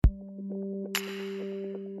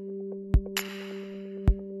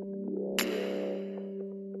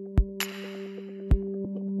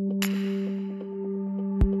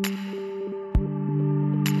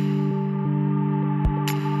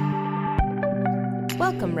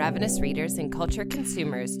Welcome, ravenous readers and culture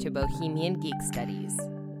consumers, to Bohemian Geek Studies.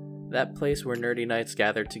 That place where nerdy knights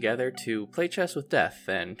gather together to play chess with death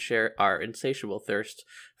and share our insatiable thirst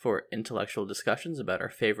for intellectual discussions about our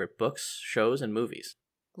favorite books, shows, and movies.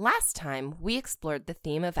 Last time, we explored the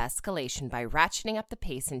theme of escalation by ratcheting up the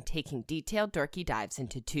pace and taking detailed dorky dives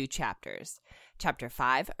into 2 chapters. Chapter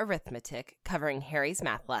 5, Arithmetic, covering Harry's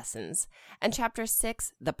math lessons, and Chapter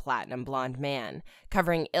 6, The Platinum Blonde Man,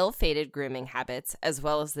 covering ill-fated grooming habits, as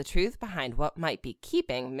well as the truth behind what might be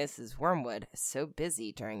keeping Mrs. Wormwood so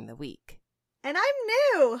busy during the week. And I'm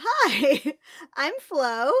new. Hi, I'm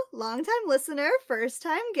Flo, longtime listener,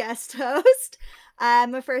 first-time guest host.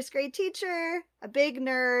 I'm a first grade teacher, a big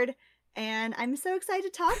nerd, and I'm so excited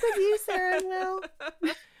to talk with you, Sarah and Will.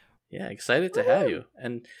 Yeah, excited to have you.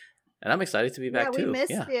 And I'm excited to be back too. We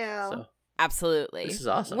missed you. So, absolutely. this is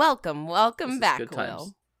awesome. Welcome back, good Will.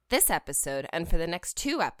 times. This episode, and for the next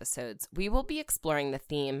 2 episodes, we will be exploring the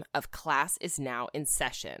theme of Class is Now in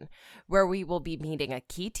Session, where we will be meeting a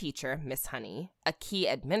key teacher, Miss Honey, a key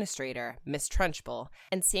administrator, Miss Trunchbull,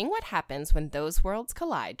 and seeing what happens when those worlds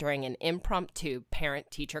collide during an impromptu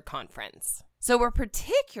parent-teacher conference. So we're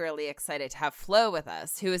particularly excited to have Flo with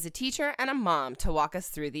us, who is a teacher and a mom, to walk us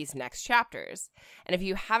through these next chapters. And if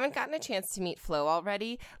you haven't gotten a chance to meet Flo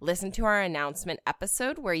already, listen to our announcement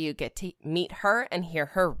episode where you get to meet her and hear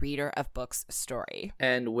her reader of books story.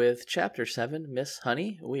 And with Chapter 7, Miss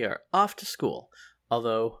Honey, we are off to school.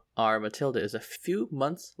 Although our Matilda is a few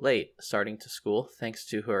months late starting to school thanks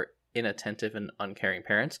to her inattentive and uncaring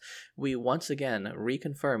parents, we once again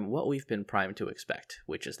reconfirm what we've been primed to expect,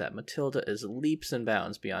 which is that Matilda is leaps and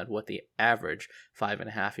bounds beyond what the average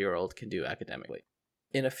 5.5-year-old can do academically.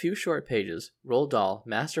 In a few short pages, Roald Dahl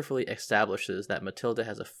masterfully establishes that Matilda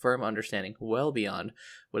has a firm understanding well beyond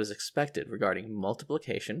what is expected regarding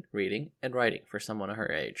multiplication, reading, and writing for someone of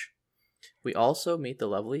her age. We also meet the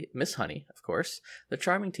lovely Miss Honey, of course, the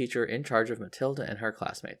charming teacher in charge of Matilda and her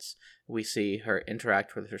classmates. We see her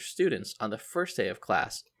interact with her students on the first day of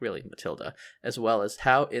class, really Matilda, as well as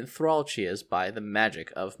how enthralled she is by the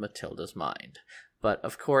magic of Matilda's mind. But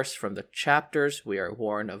of course, from the chapters, we are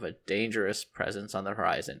warned of a dangerous presence on the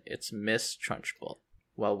horizon. It's Miss Trunchbull.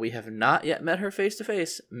 While we have not yet met her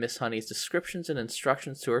face-to-face, Miss Honey's descriptions and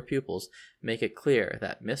instructions to her pupils make it clear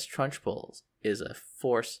that Miss Trunchbull is a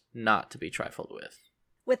force not to be trifled with.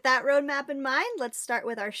 With that roadmap in mind, let's start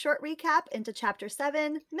with our short recap into Chapter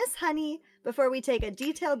 7, Miss Honey, before we take a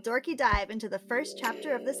detailed dorky dive into the first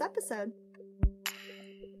chapter of this episode.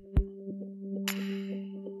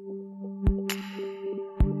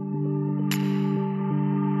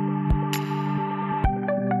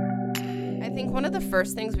 I think one of the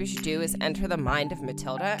first things we should do is enter the mind of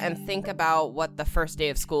Matilda and think about what the first day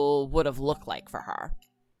of school would have looked like for her.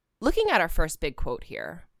 Looking at our first big quote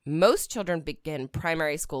here, most children begin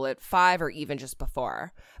primary school at 5 or even just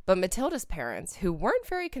before, but Matilda's parents, who weren't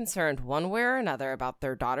very concerned one way or another about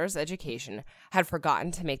their daughter's education, had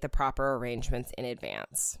forgotten to make the proper arrangements in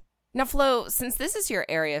advance. Now, Flo, since this is your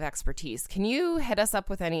area of expertise, can you hit us up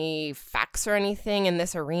with any facts or anything in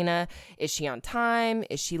this arena? Is she on time?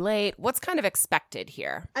 Is she late? What's kind of expected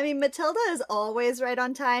here? I mean, Matilda is always right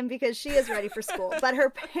on time because she is ready for school, but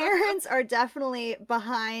her parents are definitely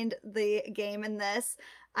behind the game in this.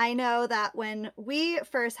 I know that when we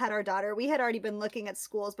first had our daughter, we had already been looking at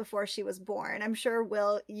schools before she was born. I'm sure,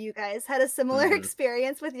 Will, you guys had a similar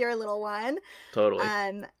experience with your little one. Totally.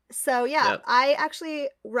 So yeah, Yep. I actually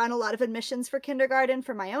run a lot of admissions for kindergarten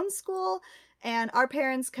for my own school, and our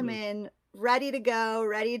parents come in ready to go,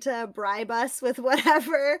 ready to bribe us with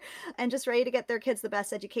whatever, and just ready to get their kids the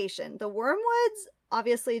best education. The Wormwoods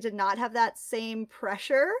obviously did not have that same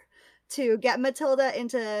pressure to get Matilda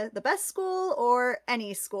into the best school or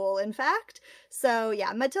any school, in fact. So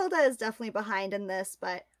yeah, Matilda is definitely behind in this,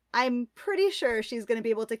 but I'm pretty sure she's going to be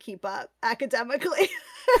able to keep up academically.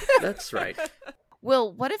 That's right.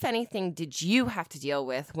 Will, what, if anything, did you have to deal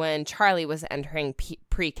with when Charlie was entering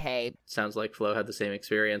pre-K? Sounds like Flo had the same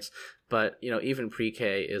experience. But, you know, even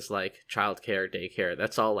pre-K is like childcare, daycare.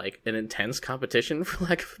 That's all like an intense competition, for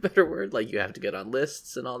lack of a better word. Like you have to get on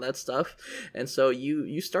lists and all that stuff. And so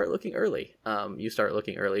you start looking early. You start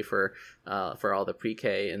looking early for all the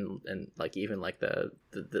pre-K and like even like the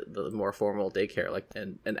more formal daycare, like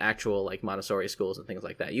and actual like Montessori schools and things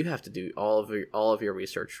like that. You have to do all of your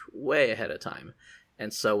research way ahead of time.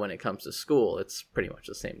 And so when it comes to school, it's pretty much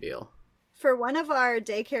the same deal. For one of our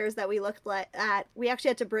daycares that we looked at, we actually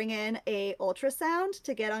had to bring in a ultrasound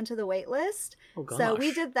to get onto the wait list. Oh, gosh. So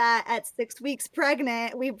we did that at 6 weeks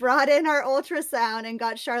pregnant. We brought in our ultrasound and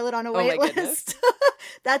got Charlotte on a wait list.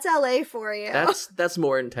 That's LA for you. That's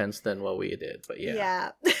more intense than what we did, but yeah.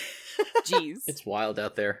 Yeah. Jeez. It's wild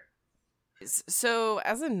out there. So,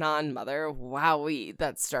 as a non-mother, wowee,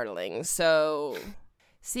 that's startling. So,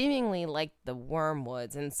 seemingly like the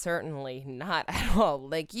Wormwoods, and certainly not at all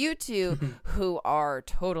like you two, who are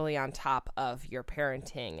totally on top of your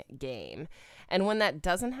parenting game. And when that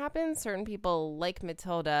doesn't happen, certain people like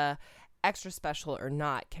Matilda, extra special or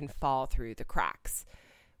not, can fall through the cracks.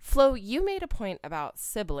 Flo, you made a point about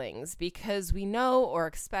siblings because we know or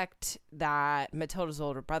expect that Matilda's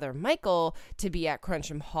older brother, Michael, to be at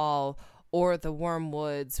Cruncham Hall, or the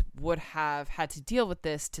Wormwoods would have had to deal with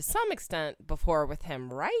this to some extent before with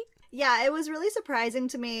him, right? Yeah, it was really surprising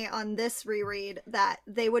to me on this reread that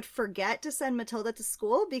they would forget to send Matilda to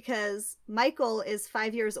school because Michael is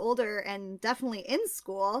 5 years older and definitely in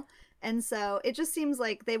school. And so it just seems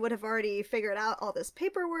like they would have already figured out all this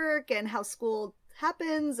paperwork and how school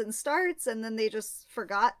happens and starts, and then they just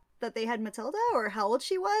forgot that they had Matilda or how old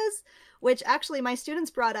she was, which actually my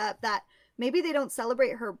students brought up that maybe they don't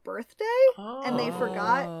celebrate her birthday and they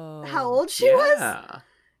forgot how old she was.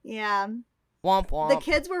 Yeah. Womp womp. The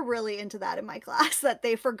kids were really into that in my class, that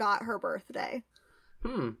they forgot her birthday.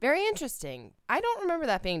 Very interesting. I don't remember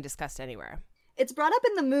that being discussed anywhere. It's brought up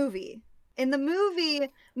in the movie. In the movie,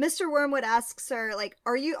 Mr. Wormwood asks her, like,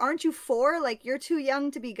 aren't you 4? Like, you're too young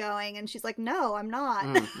to be going. And she's like, no, I'm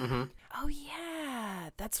not. Oh, yeah,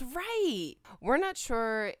 that's right. We're not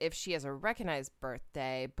sure if she has a recognized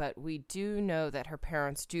birthday, but we do know that her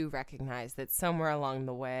parents do recognize that somewhere along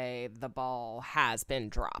the way, the ball has been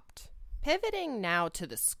dropped. Pivoting now to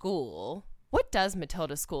the school, what does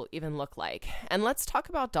Matilda's school even look like? And let's talk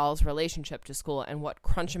about Doll's relationship to school and what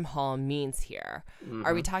Cruncham Hall means here.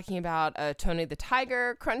 Are we talking about a Tony the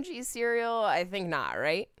Tiger crunchy cereal? I think not,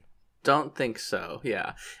 right? Don't think so,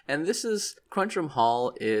 yeah. And Cruncham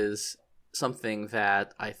Hall is something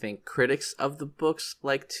that I think critics of the books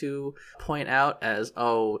like to point out as,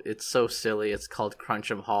 oh, it's so silly, it's called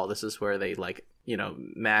Cruncham Hall. This is where they, like,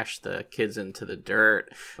 mash the kids into the dirt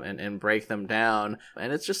and break them down.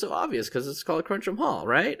 And it's just so obvious because it's called Cruncham Hall,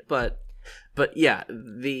 right? But yeah,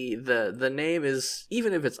 the name is,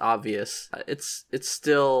 even if it's obvious, it's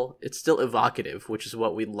still evocative, which is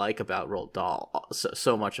what we like about Roald Dahl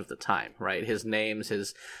so much of the time, right? His names,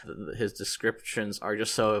 his descriptions are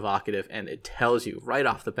just so evocative, and it tells you right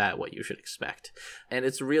off the bat what you should expect. And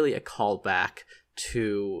it's really a callback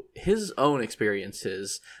to his own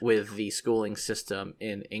experiences with the schooling system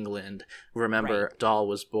in England. Remember, right. Dahl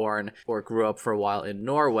was born or grew up for a while in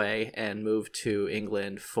Norway and moved to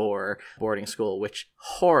England for boarding school, which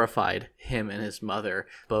horrified him and his mother,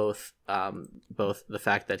 both the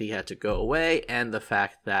fact that he had to go away and the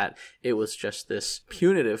fact that it was just this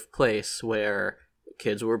punitive place where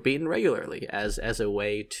kids were beaten regularly as a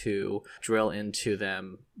way to drill into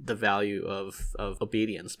them the value of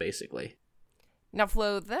obedience, basically. Now,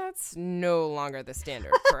 Flo, that's no longer the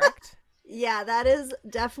standard, correct? Yeah, that is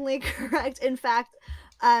definitely correct. In fact,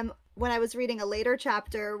 when I was reading a later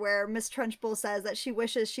chapter where Miss Trunchbull says that she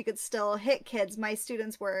wishes she could still hit kids, my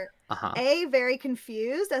students were, very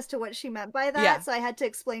confused as to what she meant by that. Yeah. So I had to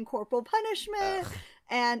explain corporal punishment,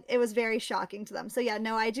 and it was very shocking to them. So yeah,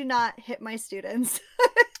 no, I do not hit my students.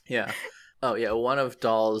 Yeah. Oh yeah, one of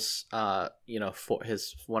Dahl's,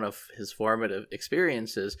 one of his formative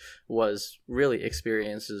experiences was really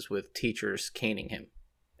experiences with teachers caning him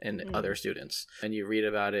and other students. And you read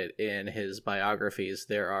about it in his biographies.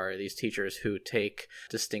 There are these teachers who take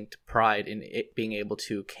distinct pride in being able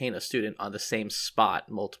to cane a student on the same spot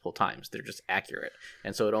multiple times. They're just accurate,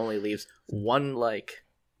 and so it only leaves one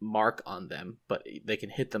mark on them, but they can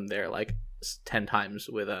hit them there 10 times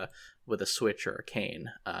with a switch or a cane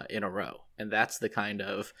in a row. And that's the kind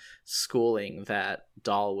of schooling that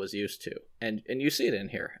Dahl was used to. And you see it in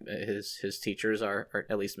here. His teachers are, or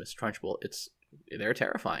at least Miss Trunchbull, they're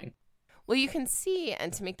terrifying. Well, you can see,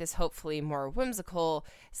 and to make this hopefully more whimsical,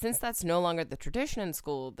 since that's no longer the tradition in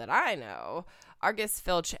school that I know, Argus,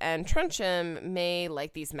 Filch, and Truncham may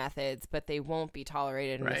like these methods, but they won't be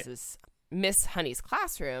tolerated in Miss Honey's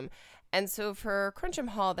classroom. And so for Cruncham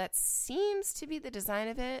Hall, that seems to be the design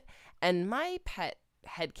of it. And my pet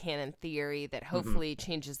headcanon theory that hopefully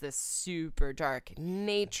changes this super dark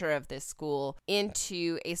nature of this school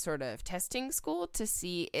into a sort of testing school to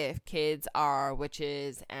see if kids are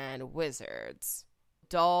witches and wizards.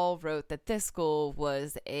 Dahl wrote that this school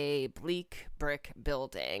was a bleak brick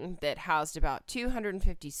building that housed about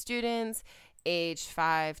 250 students, aged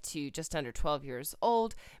 5 to just under 12 years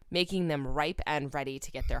old, making them ripe and ready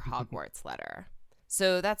to get their Hogwarts letter.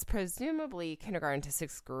 So that's presumably kindergarten to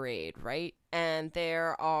 6th grade, right? And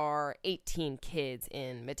there are 18 kids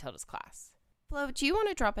in Matilda's class. Flo, do you want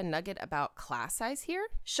to drop a nugget about class size here?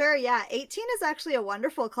 Sure, yeah. 18 is actually a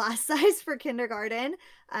wonderful class size for kindergarten.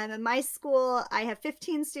 In my school, I have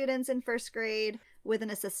 15 students in first grade with an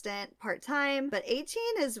assistant part-time, but 18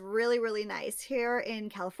 is really, really nice. Here in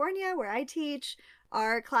California, where I teach,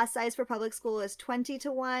 our class size for public school is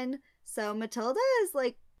 20-1. So Matilda is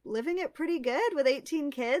like living it pretty good with 18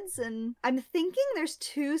 kids, and I'm thinking there's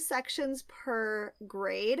 2 sections per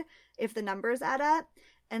grade if the numbers add up.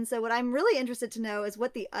 And so what I'm really interested to know is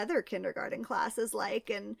what the other kindergarten class is like,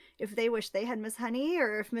 and if they wish they had Miss Honey,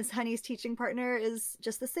 or if Miss Honey's teaching partner is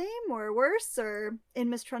just the same or worse, or in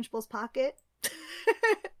Miss Trunchbull's pocket.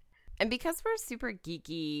 And because we're super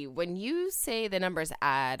geeky, when you say the numbers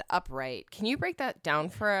add up right, can you break that down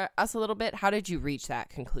for us a little bit? How did you reach that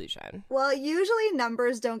conclusion? Well, usually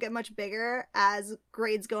numbers don't get much bigger as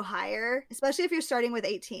grades go higher, especially if you're starting with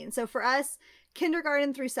 18. So for us,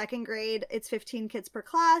 kindergarten through second grade, it's 15 kids per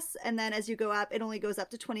class. And then as you go up, it only goes up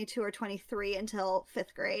to 22 or 23 until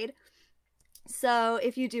 5th grade. So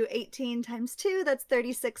if you do 18 times 2, that's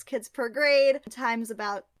 36 kids per grade, times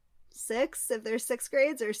about 6 if there's 6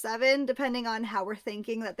 grades, or 7, depending on how we're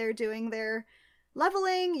thinking that they're doing their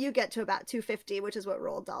leveling, you get to about 250, which is what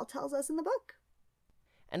Roald Dahl tells us in the book.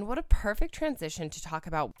 And what a perfect transition to talk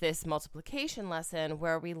about this multiplication lesson,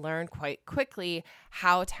 where we learn quite quickly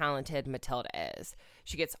how talented Matilda is.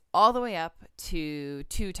 She gets all the way up to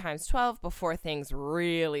 2 times 12 before things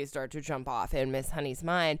really start to jump off in Miss Honey's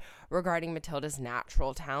mind regarding Matilda's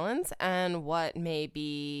natural talents and what may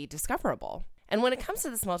be discoverable. And when it comes to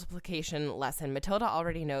this multiplication lesson, Matilda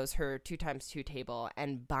already knows her 2 times 2 table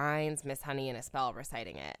and binds Miss Honey in a spell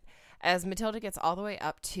reciting it. As Matilda gets all the way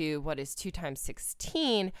up to what is 2 times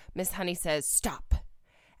 16, Miss Honey says, "Stop."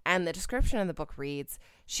 And the description in the book reads,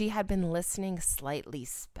 "She had been listening slightly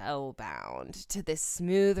spellbound to this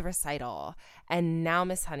smooth recital, and now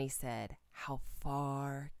Miss Honey said, 'How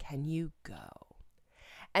far can you go?'"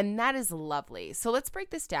 And that is lovely. So let's break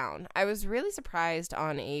this down. I was really surprised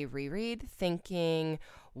on a reread, thinking,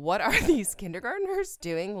 what are these kindergartners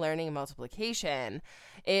doing learning multiplication?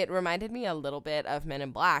 It reminded me a little bit of Men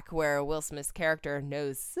in Black, where Will Smith's character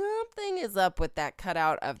knows something is up with that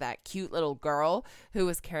cutout of that cute little girl who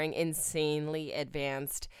was carrying insanely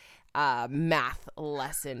advanced math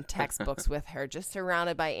lesson textbooks with her, just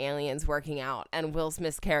surrounded by aliens working out. And Will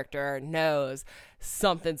Smith's character knows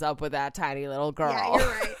something's up with that tiny little girl. Yeah, you're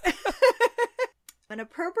right. An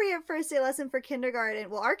appropriate first day lesson for kindergarten.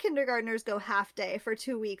 Well, our kindergartners go half day for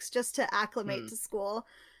 2 weeks just to acclimate to school.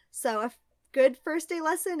 So a good first day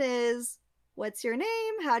lesson is, what's your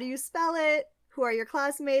name? How do you spell it? Who are your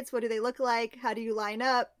classmates? What do they look like? How do you line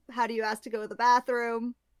up? How do you ask to go to the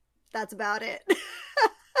bathroom? That's about it.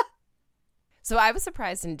 So I was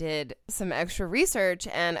surprised and did some extra research,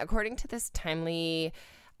 and according to this timely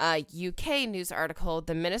UK news article,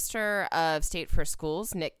 the Minister of State for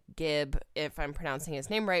Schools, Nick Gibb, if I'm pronouncing his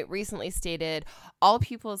name right, recently stated all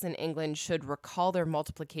pupils in England should recall their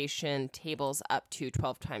multiplication tables up to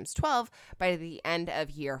 12 times 12 by the end of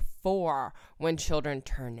year 4, when children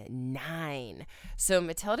turn 9. So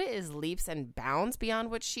Matilda is leaps and bounds beyond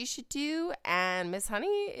what she should do, and Miss Honey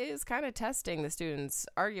is kind of testing the students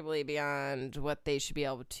arguably beyond what they should be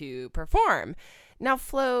able to perform. Now,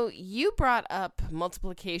 Flo, you brought up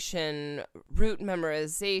multiplication root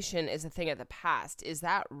memorization is a thing of the past. Is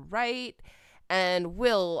that right? And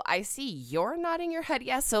Will, I see you're nodding your head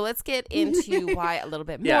yes, so let's get into why a little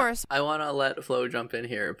bit more. Yeah, I want to let Flo jump in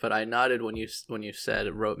here, but I nodded when you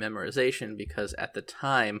said rote memorization, because at the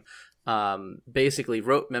time, basically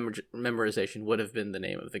rote memorization would have been the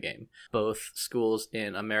name of the game. Both schools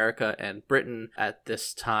in America and Britain at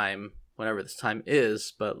this time, whenever this time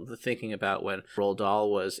is, but thinking about when Roald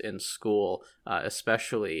Dahl was in school,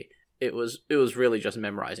 especially, it was really just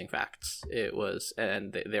memorizing facts. It was,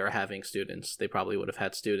 and they were having students. They probably would have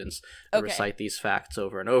had students recite these facts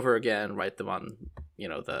over and over again, write them on,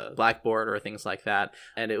 the blackboard or things like that.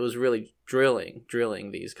 And it was really drilling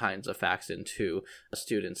these kinds of facts into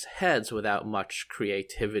students' heads without much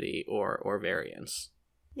creativity or variance.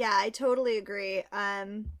 Yeah, I totally agree.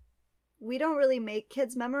 We don't really make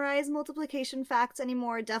kids memorize multiplication facts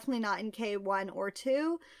anymore, definitely not in K1 or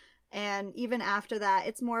 2. And even after that,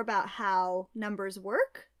 it's more about how numbers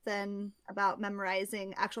work than about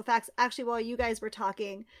memorizing actual facts. Actually, while you guys were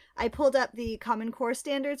talking, I pulled up the Common Core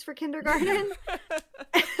standards for kindergarten.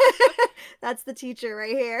 That's the teacher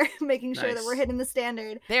right here, making sure that we're hitting the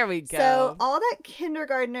standard. There we go. So all that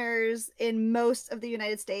kindergartners in most of the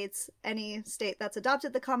United States, any state that's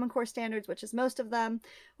adopted the Common Core standards, which is most of them,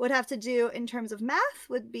 would have to do in terms of math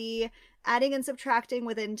would be adding and subtracting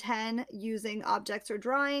within 10 using objects or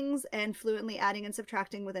drawings, and fluently adding and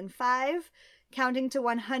subtracting within 5 counting to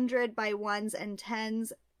 100 by ones and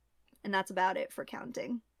tens, and that's about it for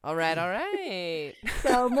counting. All right.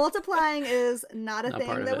 So multiplying is not a Not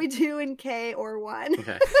part thing of that it. we do in K or 1.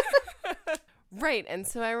 Okay. Right. And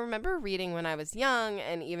so I remember reading when I was young,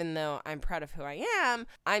 and even though I'm proud of who I am,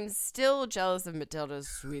 I'm still jealous of Matilda's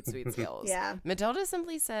sweet, sweet skills. Yeah. Matilda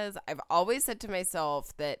simply says, I've always said to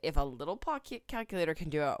myself that if a little pocket calculator can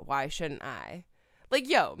do it, why shouldn't I? Like,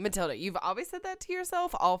 yo, Matilda, you've always said that to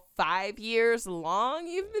yourself all 5 years long?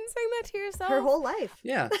 You've been saying that to yourself? Her whole life.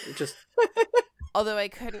 Yeah, it just Although I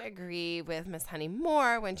couldn't agree with Miss Honey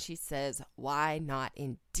more when she says, why not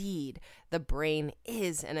indeed? The brain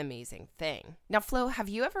is an amazing thing. Now, Flo, have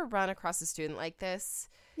you ever run across a student like this?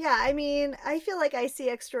 Yeah, I mean, I feel like I see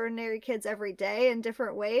extraordinary kids every day in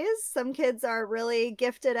different ways. Some kids are really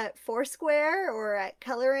gifted at Foursquare or at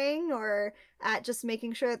coloring or at just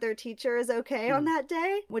making sure that their teacher is okay on that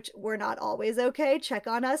day, which we're not always okay. Check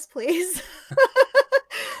on us, please.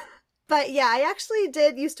 But yeah, I actually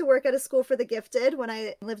used to work at a school for the gifted when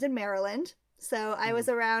I lived in Maryland. So I was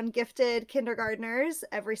around gifted kindergartners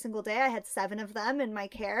every single day. I had 7 of them in my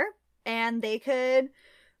care, and they could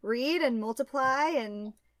read and multiply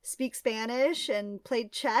and speak Spanish and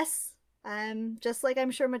played chess, just like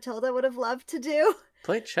I'm sure Matilda would have loved to do.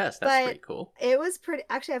 play chess. That's But pretty cool. it was pretty.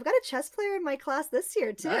 Actually, I've got a chess player in my class this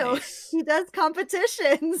year too. Nice. He does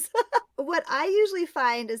competitions. What I usually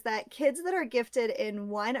find is that kids that are gifted in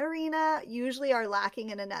one arena usually are lacking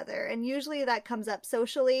in another, and usually that comes up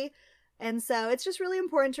socially. And so it's just really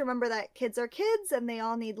important to remember that kids are kids and they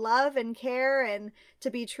all need love and care and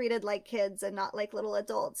to be treated like kids and not like little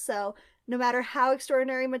adults. So no matter how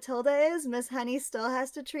extraordinary Matilda is, Miss Honey still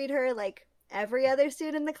has to treat her like every other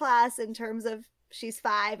student in the class in terms of she's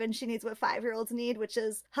 5 and she needs what 5-year-olds need, which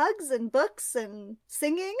is hugs and books and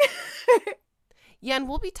singing. Yeah, and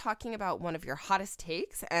we'll be talking about one of your hottest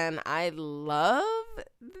takes, and I love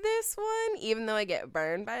this one, even though I get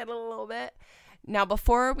burned by it a little bit. Now,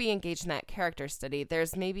 before we engage in that character study,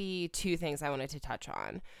 there's maybe 2 things I wanted to touch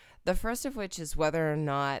on. The first of which is whether or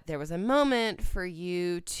not there was a moment for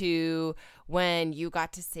you to, when you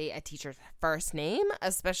got to say a teacher's first name,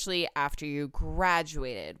 especially after you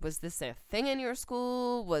graduated. Was this a thing in your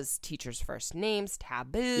school? Was teachers' first names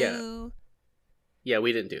taboo? Yeah,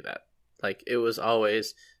 we didn't do that. Like, it was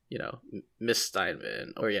always, Miss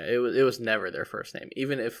Steinman, or it was never their first name.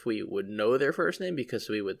 Even if we would know their first name because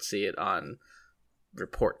we would see it on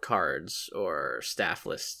report cards or staff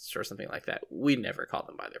lists or something like that, we never called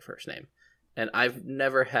them by their first name. And I've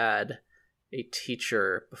never had a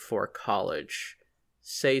teacher before college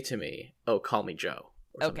say to me, "Oh, call me Joe,"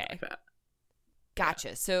 or something like that.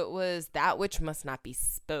 Gotcha. So it was that which must not be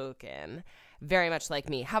spoken. Very much like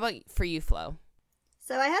me. How about for you, Flo?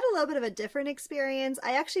 So I had a little bit of a different experience.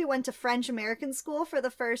 I actually went to French American school for the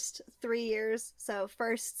first 3 years, so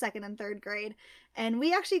 1st, 2nd, and 3rd grade. And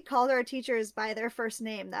we actually called our teachers by their first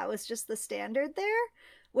name. That was just the standard there,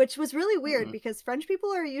 which was really weird because French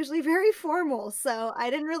people are usually very formal, so I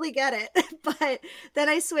didn't really get it. But then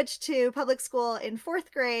I switched to public school in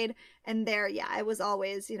 4th grade, and there, I was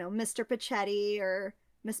always, Mr. Pachetti or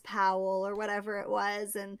Miss Powell or whatever it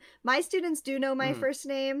was. And my students do know my first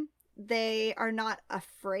name. They are not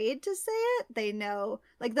afraid to say it. They know,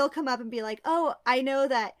 like, they'll come up and be like, "Oh, I know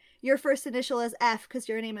that your first initial is F because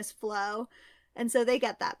your name is Flo." And so they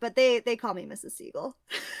get that, but they call me Mrs. Siegel.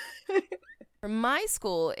 For my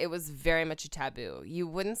school, it was very much a taboo. You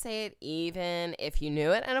wouldn't say it even if you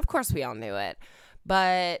knew it, and of course we all knew it.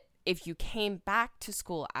 But if you came back to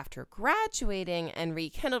school after graduating and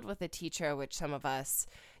rekindled with a teacher, which some of us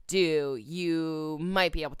do, you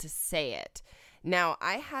might be able to say it. Now,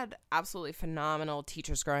 I had absolutely phenomenal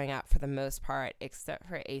teachers growing up for the most part, except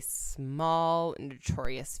for a small,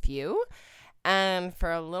 notorious few. And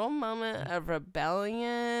for a little moment of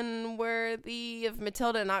rebellion worthy of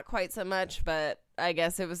Matilda, not quite so much, but I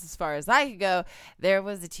guess it was as far as I could go, there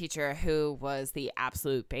was a teacher who was the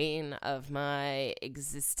absolute bane of my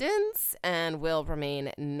existence and will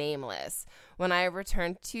remain nameless. When I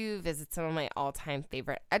returned to visit some of my all-time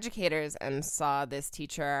favorite educators and saw this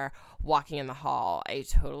teacher walking in the hall, I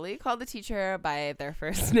totally called the teacher by their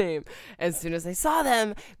first name as soon as I saw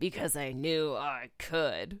them because I knew I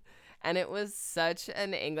could. And it was such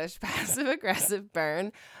an English passive-aggressive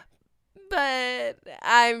burn, but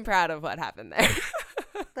I'm proud of what happened there.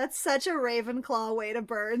 That's such a Ravenclaw way to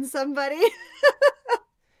burn somebody.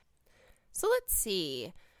 So let's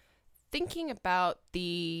see. Thinking about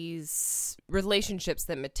these relationships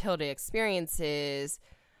that Matilda experiences,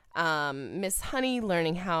 Miss Honey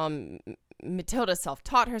learning how Matilda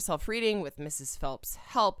self-taught herself reading with Mrs. Phelps'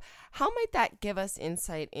 help. How might that give us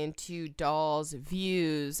insight into Dahl's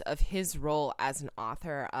views of his role as an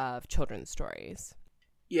author of children's stories?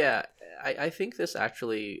 Yeah, I think this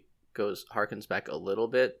actually harkens back a little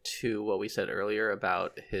bit to what we said earlier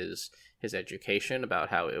about his education, about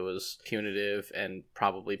how it was punitive and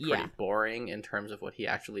probably pretty boring in terms of what he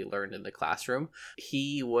actually learned in the classroom.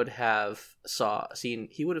 He would have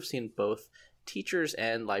seen both teachers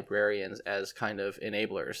and librarians as kind of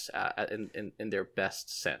enablers in their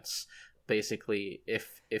best sense. Basically,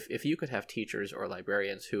 if you could have teachers or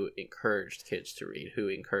librarians who encouraged kids to read, who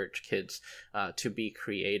encouraged kids to be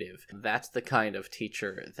creative, that's the kind of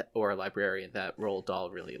teacher or librarian that Roald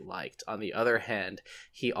Dahl really liked. On the other hand,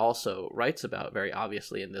 he also writes about, very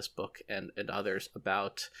obviously in this book and others,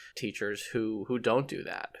 about teachers who don't do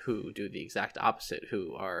that, who do the exact opposite,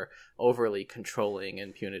 who are overly controlling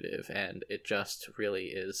and punitive, and it just really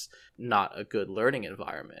is not a good learning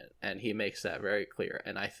environment. And he makes that very clear.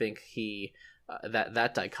 And I think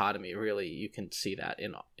that dichotomy, really, you can see that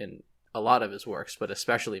in a lot of his works, but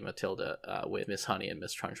especially Matilda with Miss Honey and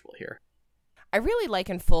Miss Trunchbull here. I really like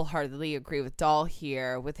and full-heartedly agree with Dahl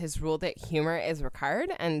here with his rule that humor is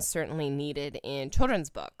required and certainly needed in children's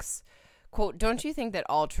books. Quote, "Don't you think that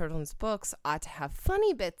all children's books ought to have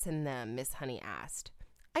funny bits in them?" Miss Honey asked.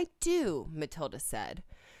 "I do," Matilda said.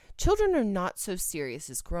 "Children are not so serious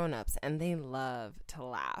as grown-ups, and they love to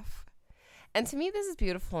laugh." And to me, this is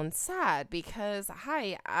beautiful and sad because,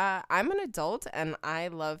 I'm an adult and I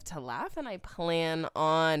love to laugh, and I plan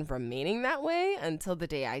on remaining that way until the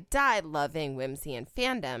day I die, loving whimsy and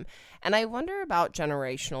fandom. And I wonder about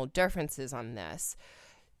generational differences on this.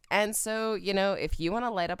 And so, if you want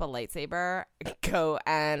to light up a lightsaber, go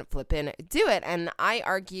and flippin' do it. And I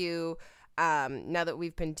argue, now that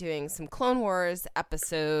we've been doing some Clone Wars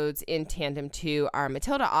episodes in tandem to our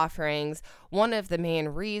Matilda offerings, one of the main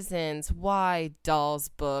reasons why Dahl's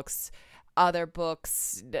books, other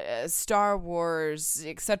books, Star Wars,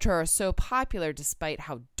 etc. are so popular despite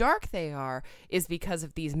how dark they are is because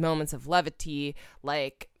of these moments of levity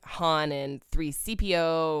like Han and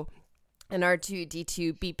 3CPO and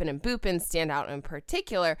R2-D2 beepin' and boopin' stand out in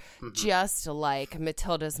particular, just like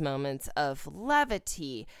Matilda's moments of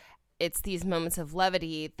levity. It's these moments of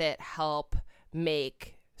levity that help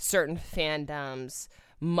make certain fandoms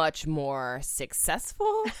much more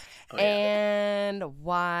successful and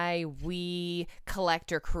why we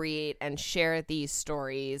collect or create and share these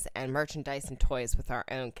stories and merchandise and toys with our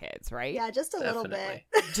own kids, right? Yeah, just a little bit.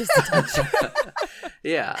 Just a touch.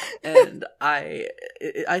 Yeah, and I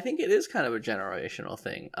think it is kind of a generational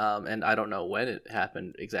thing, and I don't know when it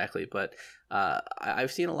happened exactly, but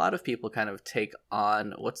I've seen a lot of people kind of take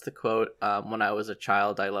on, what's the quote? When I was a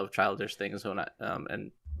child, I loved childish things.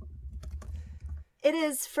 And it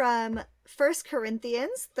is from 1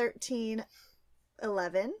 Corinthians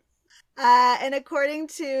 13:11. And according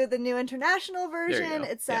to the New International Version,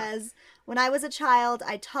 it says, "When I was a child,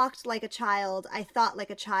 I talked like a child, I thought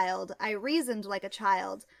like a child, I reasoned like a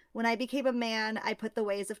child. When I became a man, I put the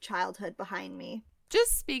ways of childhood behind me."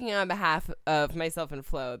 Just speaking on behalf of myself and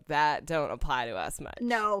Flo, that don't apply to us much.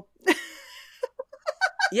 No.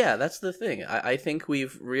 Yeah, that's the thing. I think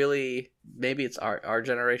we've really, maybe it's our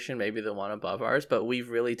generation, maybe the one above ours, but we've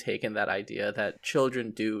really taken that idea that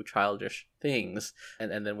children do childish things,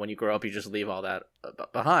 and then when you grow up, you just leave all that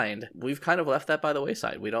behind. We've kind of left that by the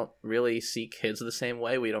wayside. We don't really see kids the same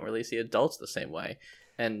way. We don't really see adults the same way.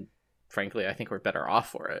 And frankly, I think we're better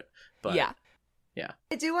off for it. But yeah.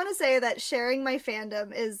 I do want to say that sharing my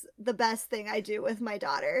fandom is the best thing I do with my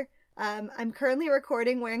daughter. I'm currently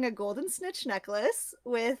recording wearing a golden snitch necklace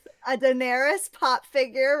with a Daenerys pop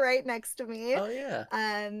figure right next to me. Oh, yeah.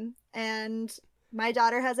 And my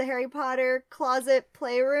daughter has a Harry Potter closet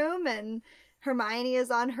playroom, and Hermione is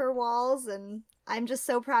on her walls, and I'm just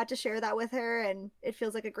so proud to share that with her, and it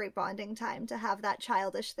feels like a great bonding time to have that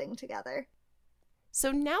childish thing together.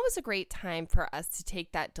 So now is a great time for us to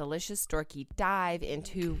take that delicious dorky dive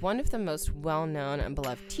into one of the most well-known and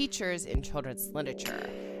beloved teachers in children's literature,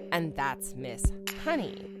 and that's Miss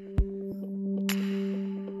Honey.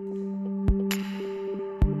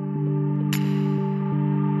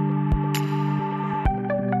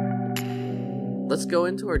 Let's go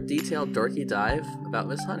into our detailed dorky dive about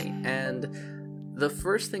Miss Honey. And the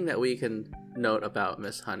first thing that we can note about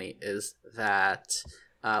Miss Honey is that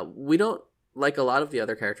we don't, like a lot of the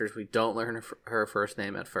other characters, we don't learn her first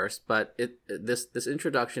name at first, but this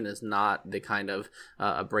introduction is not the kind of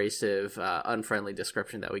abrasive, unfriendly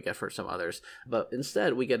description that we get for some others, but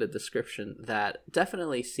instead we get a description that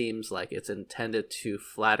definitely seems like it's intended to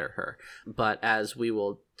flatter her. But as we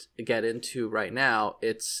will get into right now,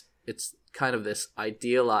 it's It's kind of this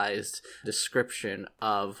idealized description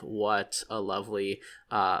of what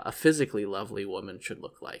a physically lovely woman should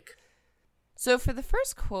look like. So for the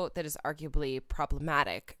first quote that is arguably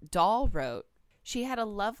problematic, Dahl wrote, "She had a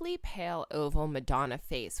lovely pale oval Madonna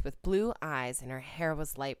face with blue eyes and her hair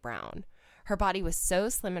was light brown. Her body was so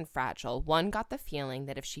slim and fragile, one got the feeling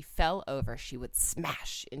that if she fell over, she would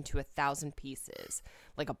smash into 1,000 pieces,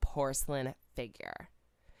 like a porcelain figure."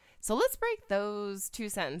 So let's break those two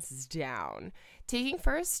sentences down. Taking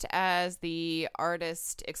first as the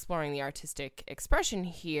artist exploring the artistic expression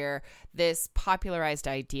here, this popularized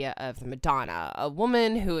idea of the Madonna, a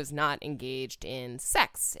woman who is not engaged in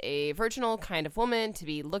sex, a virginal kind of woman to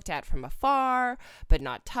be looked at from afar, but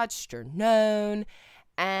not touched or known.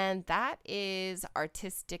 And that is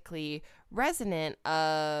artistically resonant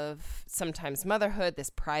of sometimes motherhood,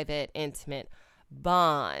 this private, intimate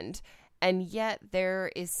bond. And yet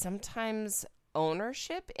there is sometimes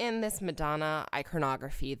ownership in this Madonna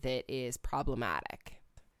iconography that is problematic.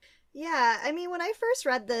 Yeah, I mean, when I first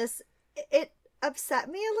read this, it upset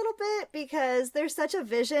me a little bit because there's such a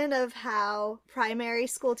vision of how primary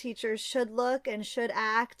school teachers should look and should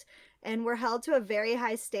act, and we're held to a very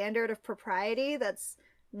high standard of propriety that's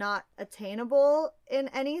not attainable in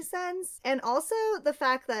any sense. And also the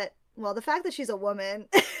fact that she's a woman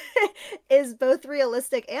is both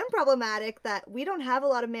realistic and problematic, that we don't have a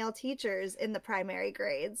lot of male teachers in the primary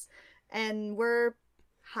grades. And we're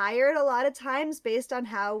hired a lot of times based on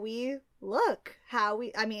how we look,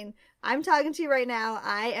 I mean, I'm talking to you right now.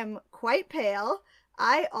 I am quite pale.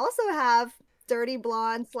 I also have dirty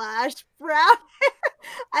blonde / brown hair.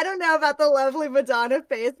 I don't know about the lovely Madonna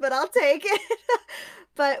face, but I'll take it.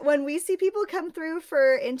 But when we see people come through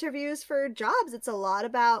for interviews for jobs, it's a lot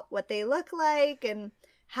about what they look like and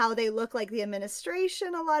how they look like the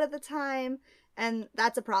administration a lot of the time. And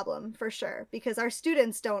that's a problem for sure, because our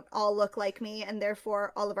students don't all look like me, and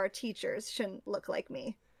therefore all of our teachers shouldn't look like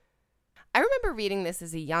me. I remember reading this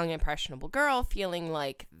as a young, impressionable girl, feeling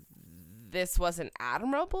like this wasn't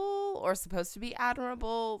admirable or supposed to be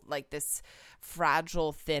admirable, like this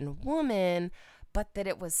fragile, thin woman, but that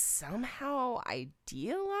it was somehow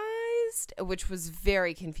idealized, which was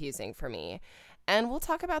very confusing for me. And we'll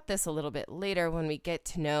talk about this a little bit later when we get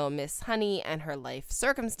to know Miss Honey and her life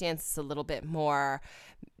circumstances a little bit more.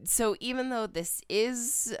 So even though this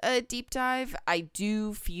is a deep dive, I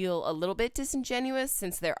do feel a little bit disingenuous,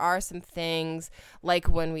 since there are some things, like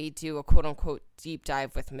when we do a quote-unquote deep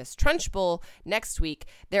dive with Miss Trunchbull next week,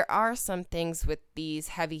 there are some things with these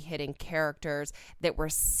heavy-hitting characters that we're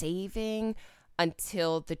saving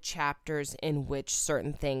until the chapters in which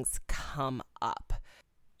certain things come up.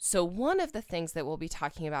 So one of the things that we'll be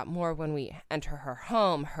talking about more when we enter her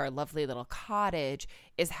home, her lovely little cottage,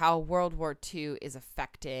 is how World War II is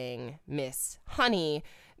affecting Miss Honey.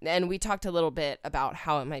 And we talked a little bit about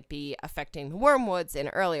how it might be affecting the Wormwoods in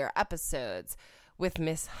earlier episodes. With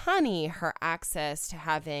Miss Honey, her access to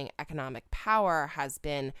having economic power has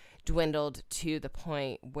been dwindled to the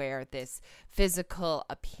point where this physical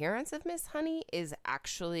appearance of Miss Honey is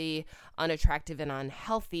actually unattractive and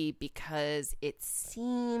unhealthy, because it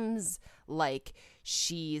seems like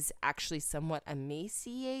she's actually somewhat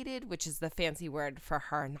emaciated, which is the fancy word for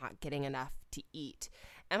her not getting enough to eat.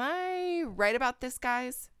 Am I right about this,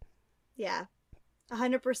 guys? Yeah,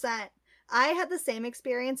 100%. I had the same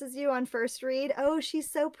experience as you on first read. Oh, she's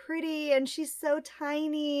so pretty and she's so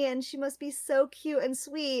tiny and she must be so cute and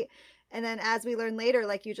sweet. And then as we learn later,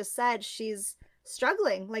 like you just said, she's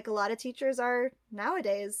struggling, like a lot of teachers are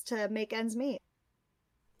nowadays, to make ends meet.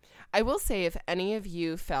 I will say, if any of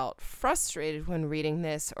you felt frustrated when reading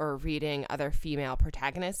this or reading other female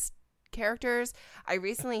protagonist characters, I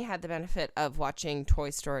recently had the benefit of watching Toy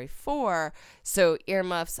Story 4, so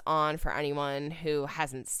earmuffs on for anyone who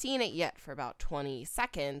hasn't seen it yet for about 20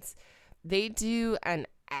 seconds. They do an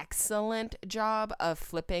excellent job of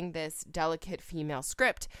flipping this delicate female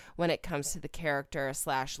script when it comes to the character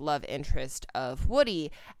 / love interest of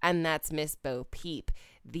Woody, and that's Miss Bo Peep,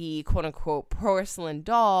 the quote-unquote porcelain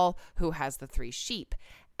doll who has the 3 sheep.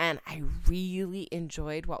 And I really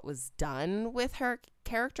enjoyed what was done with her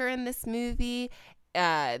character in this movie.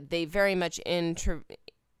 They very much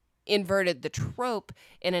inverted the trope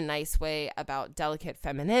in a nice way about delicate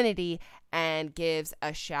femininity, and gives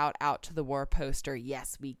a shout out to the war poster,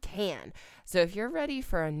 Yes, We Can. So if you're ready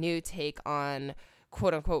for a new take on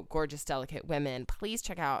quote-unquote gorgeous, delicate women, please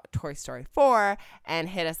check out Toy Story 4 and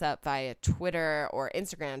hit us up via Twitter or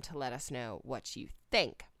Instagram to let us know what you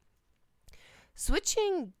think.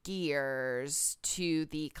 Switching gears to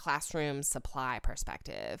the classroom supply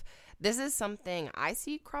perspective, this is something I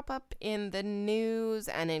see crop up in the news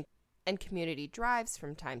and in and community drives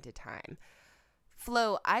from time to time.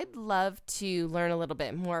 Flo, I'd love to learn a little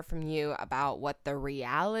bit more from you about what the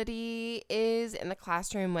reality is in the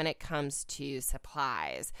classroom when it comes to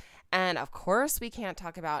supplies. And of course, we can't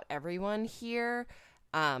talk about everyone here,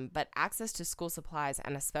 but access to school supplies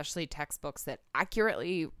and especially textbooks that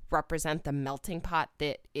accurately represent the melting pot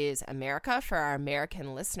that is America for our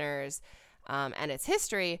American listeners and its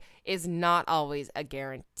history is not always a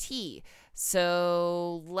guarantee.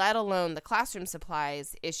 So let alone the classroom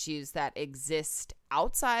supplies issues that exist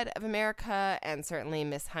outside of America and certainly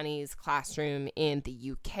Miss Honey's classroom in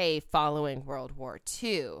the UK following World War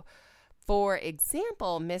II. For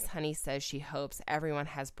example, Miss Honey says she hopes everyone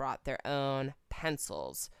has brought their own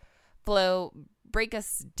pencils. Flo, break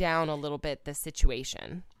us down a little bit the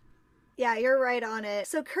situation. Yeah, you're right on it.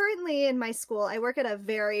 So currently in my school, I work at a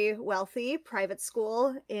very wealthy private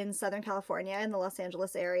school in Southern California in the Los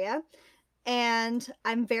Angeles area. And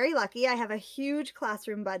I'm very lucky. I have a huge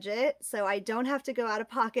classroom budget, so I don't have to go out of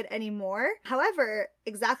pocket anymore. However,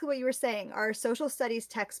 exactly what you were saying, our social studies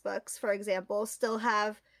textbooks, for example, still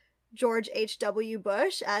have George H.W.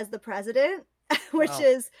 Bush as the president, which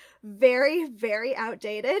is very, very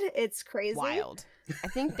outdated. It's crazy. Wild. I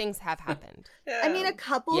think things have happened. I mean, a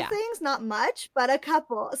couple things, not much, but a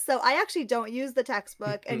couple. So I actually don't use the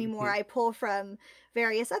textbook anymore. I pull from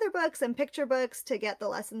various other books and picture books to get the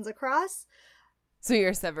lessons across. So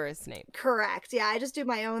you're Severus Snape. Correct. Yeah, I just do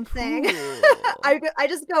my own thing. I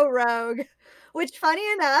just go rogue. Which, funny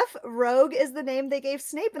enough, rogue is the name they gave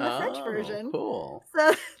Snape in the French version. Cool.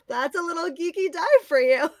 So that's a little geeky dive for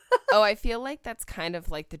you. Oh, I feel like that's kind of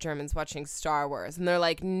like the Germans watching Star Wars. And they're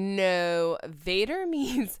like, no, Vader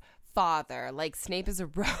means father. Like, Snape is a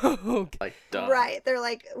rogue. Like, duh. Right. They're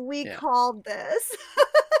like, we called this.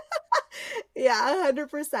 Yeah,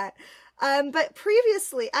 100%. But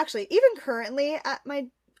previously, actually, even currently at my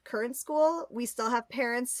current school, we still have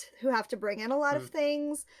parents who have to bring in a lot of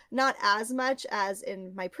things, not as much as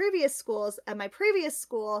in my previous schools. At my previous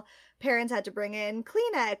school, parents had to bring in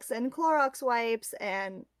Kleenex and Clorox wipes,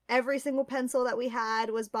 and every single pencil that we had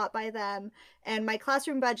was bought by them. And my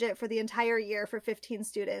classroom budget for the entire year for 15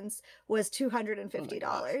 students was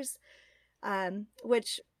 $250,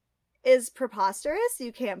 which is preposterous.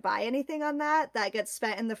 You can't buy anything on that. That gets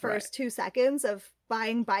spent in the first 2 seconds of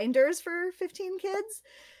buying binders for 15 kids.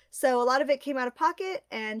 So a lot of it came out of pocket,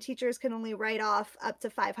 and teachers can only write off up to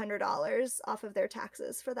 $500 off of their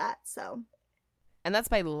taxes for that. So, and that's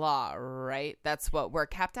by law, right? That's what we're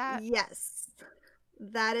capped at? Yes,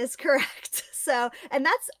 that is correct. So, and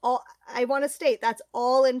that's all I want to state. That's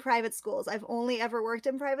all in private schools. I've only ever worked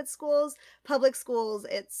in private schools. Public schools,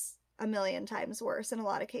 it's a million times worse in a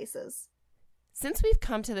lot of cases. Since we've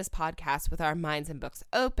come to this podcast with our minds and books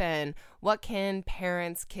open, what can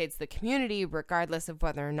parents, kids, the community, regardless of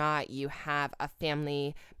whether or not you have a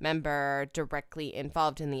family member directly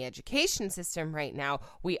involved in the education system right now,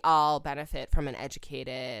 we all benefit from an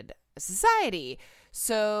educated society.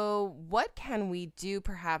 So what can we do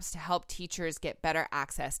perhaps to help teachers get better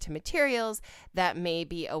access to materials that may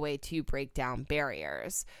be a way to break down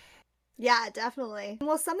barriers? Yeah, definitely.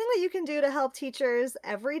 Well, something that you can do to help teachers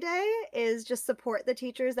every day is just support the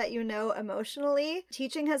teachers that you know emotionally.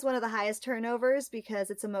 Teaching has one of the highest turnovers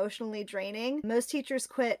because it's emotionally draining. Most teachers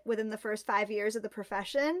quit within the first 5 years of the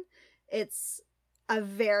profession. It's a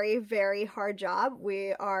very, very hard job.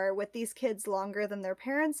 We are with these kids longer than their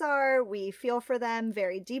parents are. We feel for them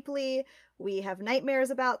very deeply. We have nightmares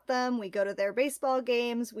about them. We go to their baseball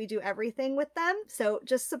games. We do everything with them. So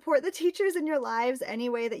just support the teachers in your lives any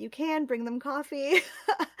way that you can. Bring them coffee.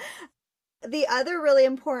 The other really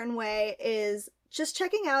important way is just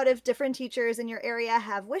checking out if different teachers in your area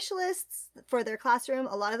have wish lists for their classroom.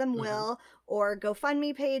 A lot of them will, or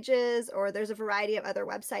GoFundMe pages, or there's a variety of other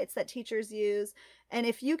websites that teachers use. And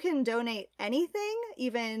if you can donate anything,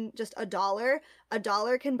 even just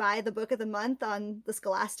 $1 can buy the book of the month on the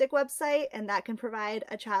Scholastic website, and that can provide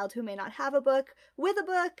a child who may not have a book with a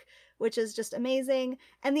book, which is just amazing.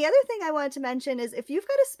 And the other thing I wanted to mention is if you've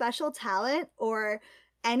got a special talent or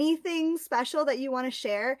anything special that you want to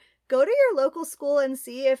share, go to your local school and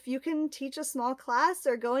see if you can teach a small class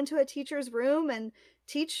or go into a teacher's room and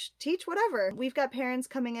teach whatever. We've got parents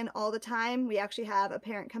coming in all the time. We actually have a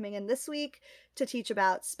parent coming in this week to teach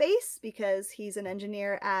about space because he's an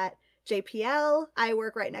engineer at JPL. I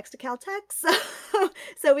work right next to Caltech,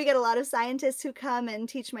 so we get a lot of scientists who come and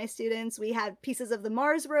teach my students. We had pieces of the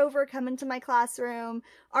Mars rover come into my classroom,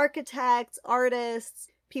 architects, artists,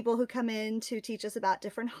 people who come in to teach us about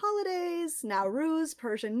different holidays, Nowruz,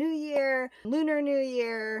 Persian New Year, Lunar New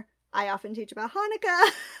Year, I often teach about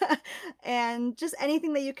Hanukkah and just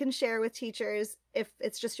anything that you can share with teachers. If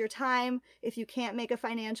it's just your time, if you can't make a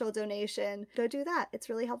financial donation, go do that. It's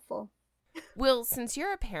really helpful. Will, since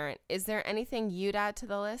you're a parent, is there anything you'd add to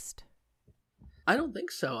the list? I don't think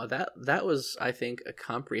so. That was, I think, a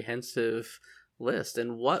comprehensive list.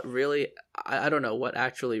 And what really, I don't know, what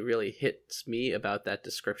actually really hits me about that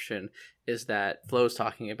description is that Flo's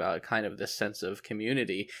talking about kind of this sense of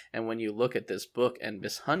community. And when you look at this book and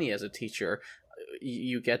Miss Honey as a teacher,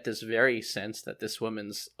 you get this very sense that this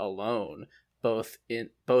woman's alone, both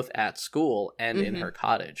at school and in her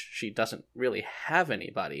cottage. She doesn't really have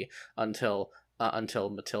anybody until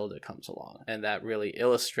Matilda comes along, and that really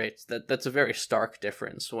illustrates that's a very stark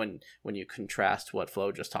difference when you contrast what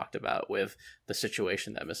Flo just talked about with the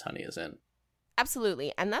situation that Miss Honey is in.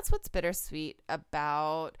 Absolutely. And that's what's bittersweet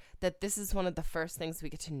about that this is one of the first things we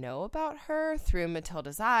get to know about her through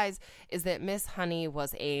Matilda's eyes, is that Miss Honey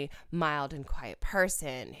was a mild and quiet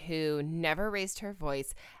person who never raised her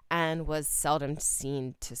voice and was seldom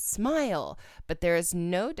seen to smile. But there is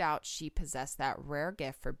no doubt she possessed that rare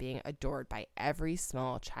gift for being adored by every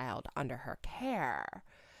small child under her care.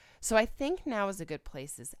 So I think now is a good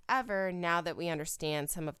place as ever, now that we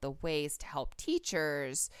understand some of the ways to help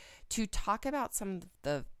teachers, to talk about some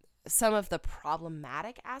of the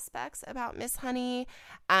problematic aspects about Miss Honey,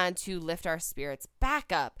 and to lift our spirits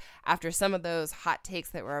back up after some of those hot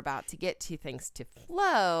takes that we're about to get to, thanks to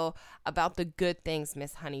Flo, about the good things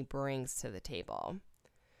Miss Honey brings to the table.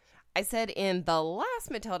 I said in the last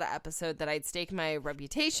Matilda episode that I'd stake my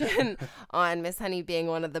reputation on Miss Honey being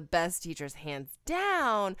one of the best teachers hands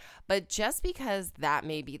down, but just because that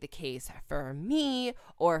may be the case for me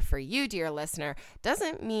or for you, dear listener,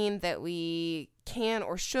 doesn't mean that we can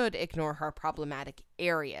or should ignore her problematic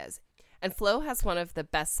areas. And Flo has one of the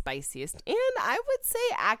best, spiciest, and I would say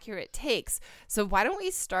accurate takes. So why don't we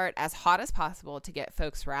start as hot as possible to get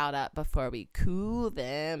folks riled up before we cool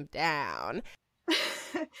them down?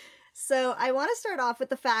 So I want to start off with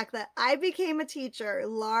the fact that I became a teacher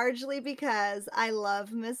largely because I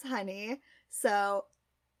love Miss Honey. So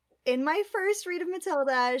in my first read of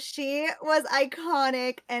Matilda, she was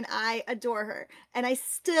iconic and I adore her. And I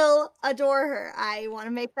still adore her. I want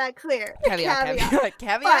to make that clear.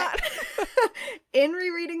 Caveat. But in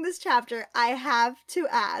rereading this chapter, I have to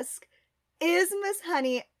ask, is Miss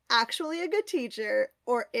Honey actually a good teacher,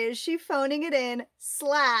 or is she phoning it in /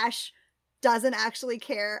 doesn't actually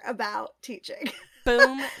care about teaching?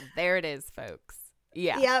 Boom. There it is, folks.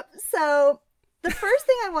 Yeah. Yep. So the first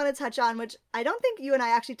thing I want to touch on, which I don't think you and I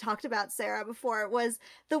actually talked about, Sarah, before, was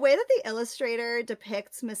the way that the illustrator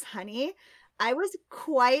depicts Miss Honey. I was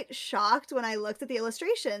quite shocked when I looked at the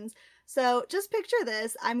illustrations. So just picture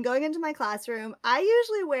this. I'm going into my classroom. I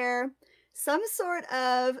usually wear some sort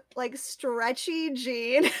of like stretchy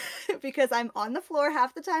jean because I'm on the floor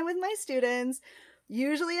half the time with my students.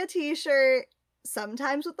 Usually a t-shirt,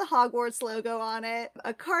 sometimes with the Hogwarts logo on it,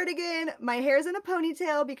 a cardigan, my hair's in a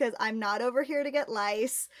ponytail because I'm not over here to get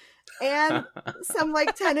lice, and some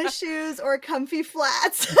like tennis shoes or comfy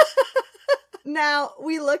flats. Now,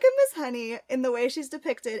 we look at Miss Honey in the way she's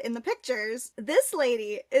depicted in the pictures. This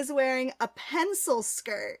lady is wearing a pencil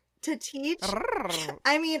skirt to teach.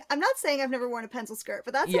 I mean, I'm not saying I've never worn a pencil skirt,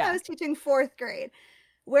 but that's when I was teaching 4th grade.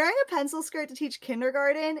 Wearing a pencil skirt to teach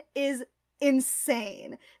kindergarten is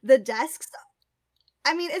insane. The desks,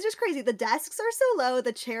 I mean, it's just crazy. The desks are so low,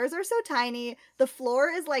 the chairs are so tiny, the floor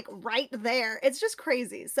is like right there. It's just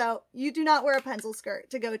crazy. So you do not wear a pencil skirt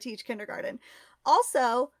to go teach kindergarten.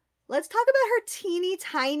 Also, let's talk about her teeny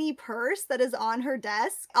tiny purse that is on her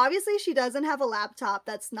desk. Obviously, she doesn't have a laptop.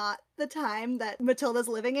 That's not the time that Matilda's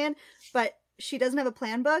living in, but she doesn't have a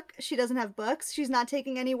plan book. She doesn't have books. She's not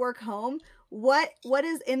taking any work home. What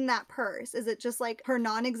is in that purse? Is it just like her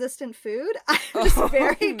non-existent food? I'm just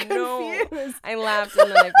very confused. No. I laughed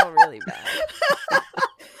and then I felt really bad.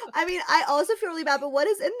 I mean, I also feel really bad, but what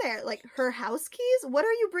is in there? Like her house keys? What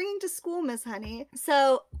are you bringing to school, Miss Honey?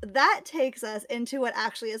 So that takes us into what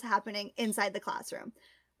actually is happening inside the classroom.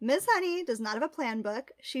 Miss Honey does not have a plan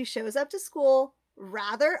book. She shows up to school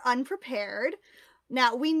rather unprepared.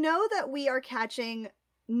 Now, we know that we are catching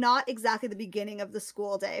not exactly the beginning of the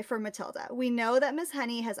school day for Matilda. We know that Miss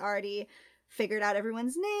Honey has already figured out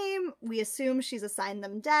everyone's name. We assume she's assigned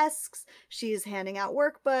them desks. She's handing out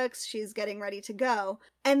workbooks. She's getting ready to go.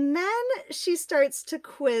 And then she starts to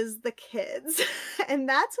quiz the kids. And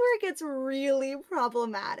that's where it gets really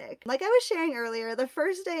problematic. Like I was sharing earlier, the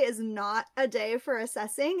first day is not a day for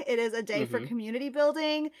assessing. It is a day for community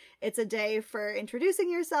building. It's a day for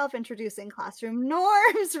introducing yourself, introducing classroom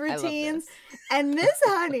norms, routines. And Miss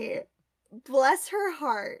Honey, bless her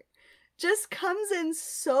heart, just comes in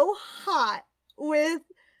so hot with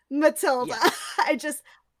Matilda.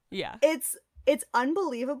 Yeah. It's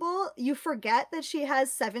unbelievable. You forget that she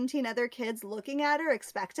has 17 other kids looking at her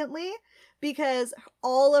expectantly because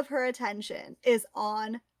all of her attention is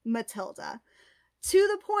on Matilda. To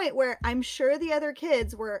the point where I'm sure the other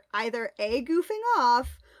kids were either A, goofing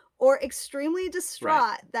off, or extremely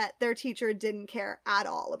distraught that their teacher didn't care at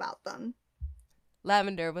all about them.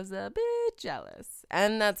 Lavender was a bit jealous,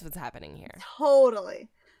 and that's what's happening here. Totally.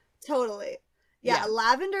 Yeah, Yeah.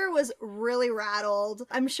 Lavender was really rattled.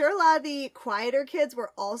 I'm sure a lot of the quieter kids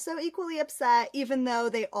were also equally upset, even though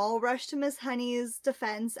they all rushed to Miss Honey's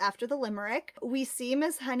defense after the limerick. We see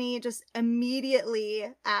Miss Honey just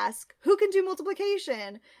immediately ask, who can do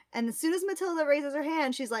multiplication? And as soon as Matilda raises her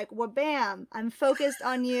hand, she's like, wha-bam, I'm focused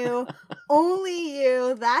on you, only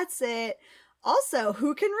you, that's it. Also,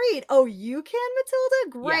 who can read? Oh, you can,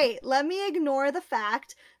 Matilda? Great. Yeah. Let me ignore the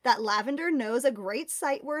fact that Lavender knows a great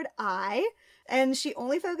sight word, I. And she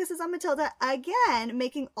only focuses on Matilda, again,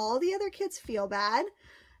 making all the other kids feel bad.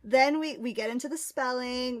 Then we get into the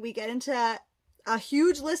spelling. We get into a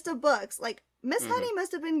huge list of books. Like, Miss Honey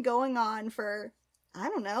must have been going on for, I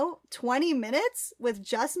don't know, 20 minutes with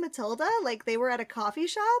just Matilda. Like, they were at a coffee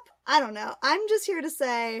shop. I don't know. I'm just here to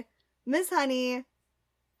say, Miss Honey,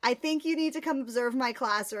 I think you need to come observe my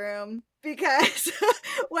classroom because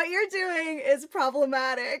what you're doing is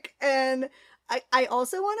problematic. And I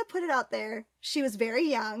also want to put it out there. She was very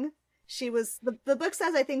young. She was, the book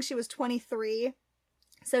says I think she was 23.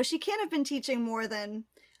 So she can't have been teaching more than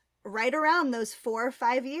right around those 4 or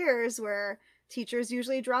 5 years where teachers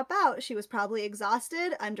usually drop out. She was probably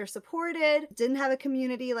exhausted, under-supported, didn't have a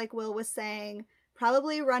community like Will was saying,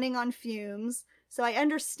 probably running on fumes. So I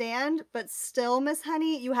understand, but still, Miss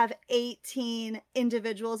Honey, you have 18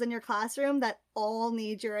 individuals in your classroom that all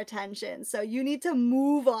need your attention. So you need to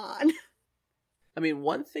move on. I mean,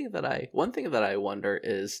 one thing that I wonder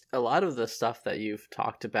is a lot of the stuff that you've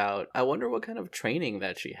talked about. I wonder what kind of training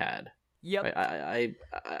that she had. Yep.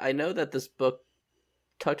 I know that this book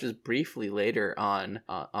touches briefly later on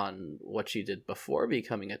what she did before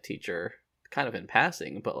becoming a teacher, kind of in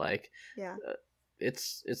passing, but like, yeah.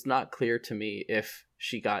 It's not clear to me if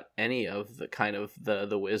she got any of the kind of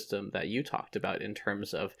the wisdom that you talked about in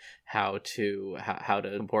terms of how to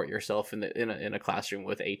comport yourself in a classroom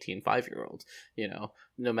with 18 5-year-olds. You know,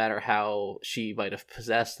 no matter how she might have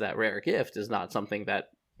possessed that rare gift is not something that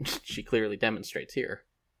she clearly demonstrates here.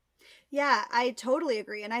 Yeah, I totally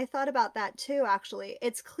agree. And I thought about that too, actually.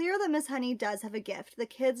 It's clear that Miss Honey does have a gift. The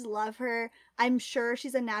kids love her. I'm sure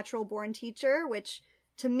she's a natural born teacher, which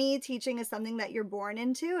to me, teaching is something that you're born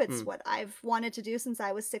into. It's what I've wanted to do since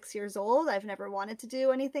I was 6 years old. I've never wanted to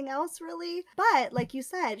do anything else, really. But like you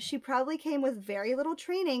said, she probably came with very little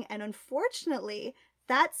training. And unfortunately,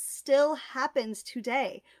 that still happens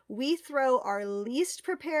today. We throw our least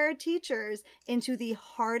prepared teachers into the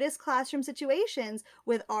hardest classroom situations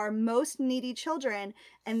with our most needy children.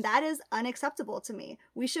 And that is unacceptable to me.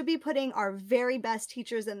 We should be putting our very best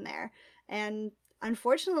teachers in there. And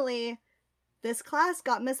unfortunately, this class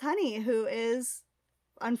got Miss Honey, who is,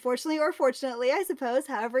 unfortunately or fortunately, I suppose,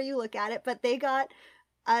 however you look at it, but they got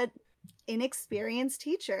an inexperienced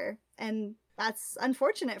teacher. And that's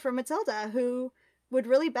unfortunate for Matilda, who would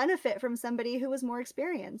really benefit from somebody who was more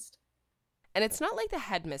experienced. And it's not like the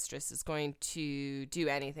headmistress is going to do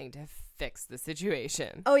anything to fix the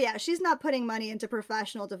situation. Oh yeah, she's not putting money into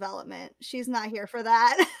professional development. She's not here for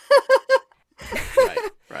that.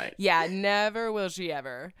 Right. Yeah, never will she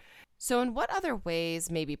ever. So in what other ways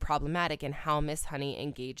may be problematic in how Miss Honey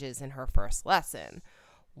engages in her first lesson?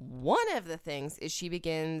 One of the things is she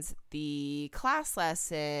begins the class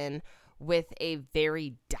lesson with a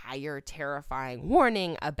very dire, terrifying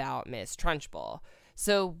warning about Miss Trunchbull.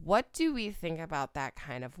 So what do we think about that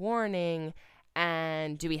kind of warning?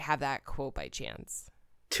 And do we have that quote by chance?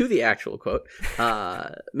 To the actual quote,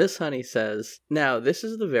 Miss Honey says, "Now, this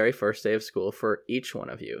is the very first day of school for each one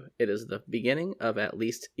of you. It is the beginning of at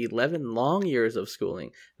least 11 long years of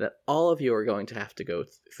schooling that all of you are going to have to go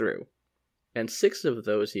through. And 6 of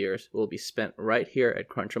those years will be spent right here at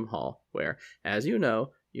Cruncham Hall, where, as you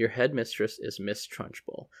know, your headmistress is Miss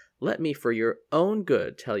Trunchbull. Let me, for your own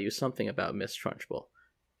good, tell you something about Miss Trunchbull.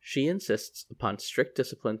 She insists upon strict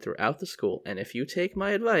discipline throughout the school, and if you take my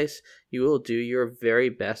advice, you will do your very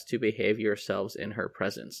best to behave yourselves in her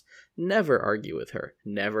presence. Never argue with her.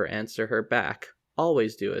 Never answer her back.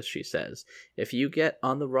 Always do as she says. If you get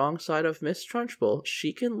on the wrong side of Miss Trunchbull,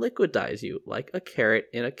 she can liquidize you like a carrot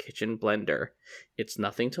in a kitchen blender. It's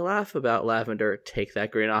nothing to laugh about, Lavender. Take that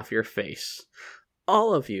grin off your face."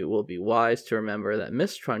 All of you will be wise to remember that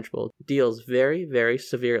Miss Trunchbull deals very, very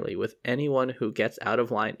severely with anyone who gets out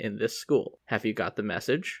of line in this school. Have you got the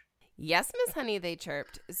message? Yes, Miss Honey, they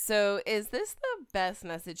chirped. So is this the best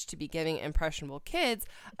message to be giving impressionable kids,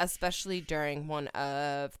 especially during one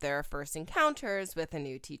of their first encounters with a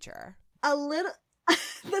new teacher? A little.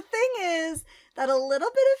 The thing is that a little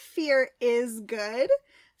bit of fear is good.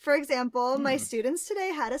 For example, my students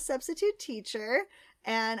today had a substitute teacher,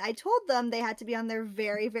 and I told them they had to be on their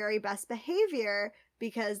very, very best behavior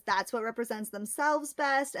because that's what represents themselves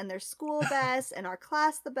best and their school best and our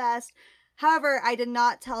class the best. However, I did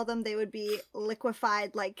not tell them they would be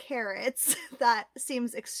liquefied like carrots. That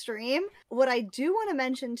seems extreme. What I do want to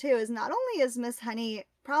mention too is not only is Miss Honey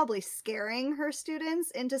probably scaring her students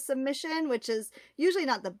into submission, which is usually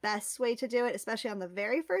not the best way to do it, especially on the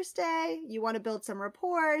very first day. You want to build some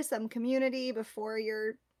rapport, some community before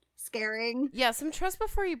you're scaring. Yeah, some trust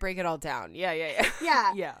before you break it all down. Yeah.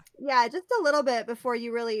 Yeah, just a little bit before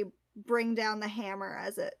you really bring down the hammer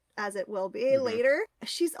as it will be later.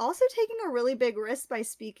 She's also taking a really big risk by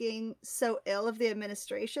speaking so ill of the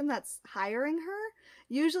administration that's hiring her.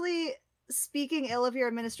 Usually speaking ill of your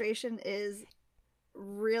administration is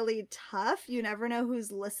really tough. You never know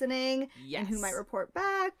who's listening and who might report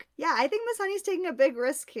back. Yeah, I think Miss Honey's taking a big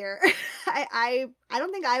risk here. I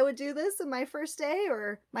don't think I would do this in my first day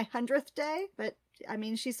or my 100th day, but I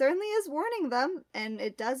mean, she certainly is warning them, and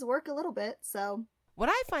it does work a little bit, so. What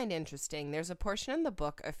I find interesting, there's a portion in the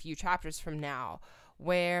book a few chapters from now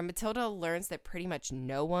where Matilda learns that pretty much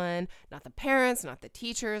no one, not the parents, not the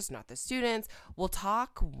teachers, not the students, will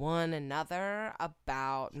talk one another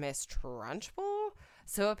about Miss Trunchbull.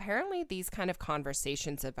 So apparently these kind of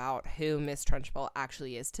conversations about who Miss Trunchbull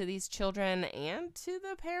actually is to these children and to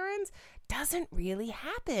the parents doesn't really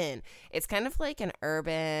happen. It's kind of like an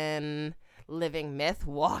urban living myth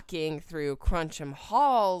walking through Cruncham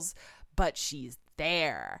halls, but she's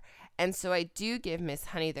there. And so I do give Miss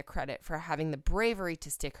Honey the credit for having the bravery to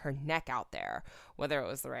stick her neck out there. Whether it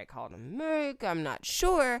was the right call to make, I'm not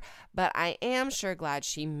sure, but I am sure glad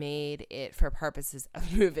she made it for purposes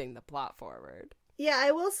of moving the plot forward. Yeah,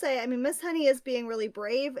 I will say, I mean, Miss Honey is being really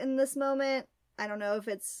brave in this moment. I don't know if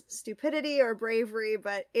it's stupidity or bravery,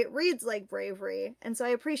 but it reads like bravery. And so I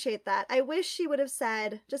appreciate that. I wish she would have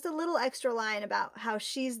said just a little extra line about how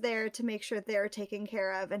she's there to make sure they're taken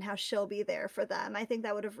care of and how she'll be there for them. I think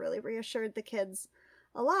that would have really reassured the kids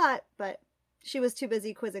a lot, but she was too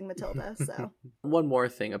busy quizzing Matilda, so. One more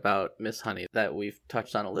thing about Miss Honey that we've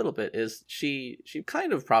touched on a little bit is she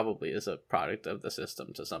kind of probably is a product of the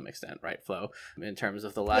system to some extent, right, Flo? In terms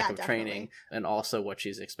of the lack of training and also what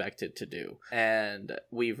she's expected to do. And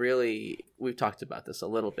we've talked about this a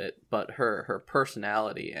little bit, but her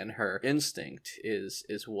personality and her instinct is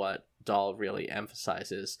what Dahl really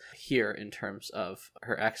emphasizes here in terms of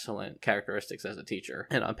her excellent characteristics as a teacher.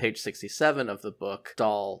 And on page 67 of the book,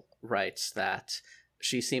 Dahl writes that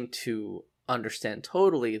she seemed to understand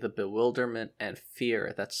totally the bewilderment and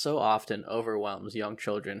fear that so often overwhelms young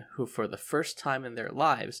children who, for the first time in their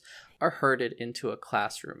lives, are herded into a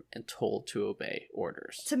classroom and told to obey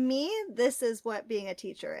orders. To me, this is what being a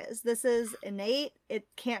teacher is. This is innate. It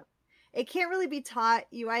can't really be taught.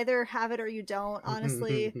 You either have it or you don't,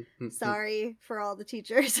 honestly. Sorry for all the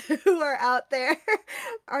teachers who are out there.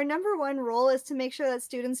 Our number one role is to make sure that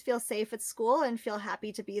students feel safe at school and feel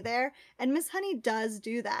happy to be there. And Miss Honey does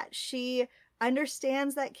do that. She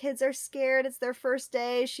understands that kids are scared. It's their first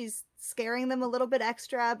day. She's scaring them a little bit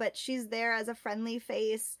extra, but she's there as a friendly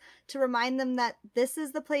face to remind them that this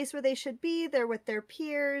is the place where they should be. They're with their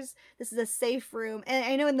peers. This is a safe room. And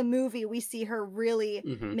I know in the movie we see her really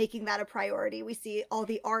making that a priority. We see all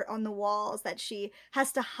the art on the walls that she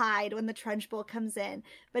has to hide when the Trunchbull comes in.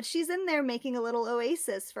 But she's in there making a little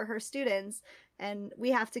oasis for her students, and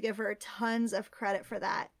we have to give her tons of credit for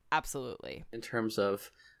that. Absolutely. In terms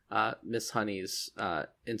of Miss Honey's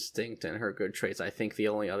instinct and her good traits, I think the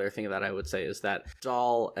only other thing that I would say is that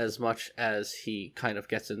Dahl, as much as he kind of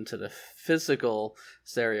gets into the physical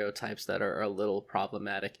stereotypes that are a little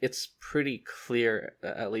problematic, it's pretty clear,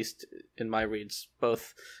 at least in my reads,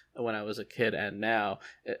 both when I was a kid and now,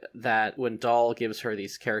 that when Dahl gives her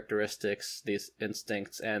these characteristics, these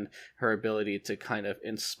instincts, and her ability to kind of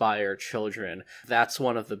inspire children, that's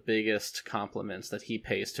one of the biggest compliments that he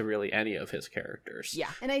pays to really any of his characters. Yeah.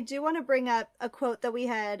 And I do want to bring up a quote that we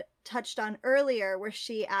had touched on earlier where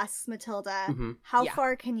she asks Matilda, how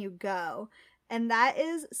far can you go? And that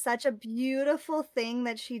is such a beautiful thing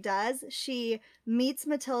that she does. She meets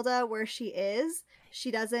Matilda where she is. She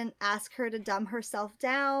doesn't ask her to dumb herself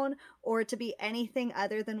down or to be anything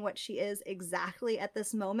other than what she is exactly at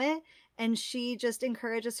this moment. And she just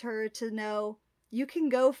encourages her to know you can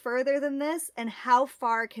go further than this, and how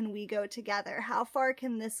far can we go together? How far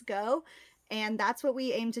can this go? And that's what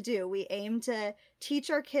we aim to do. We aim to teach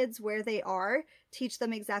our kids where they are, teach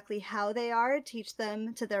them exactly how they are, teach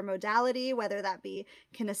them to their modality, whether that be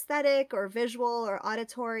kinesthetic or visual or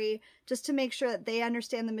auditory, just to make sure that they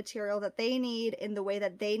understand the material that they need in the way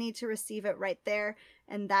that they need to receive it right there.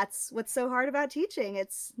 And that's what's so hard about teaching.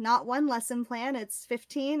 It's not one lesson plan, it's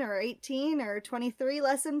 15 or 18 or 23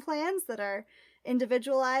 lesson plans that are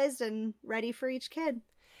individualized and ready for each kid.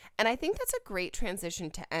 And I think that's a great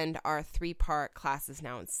transition to end our 3-part Classes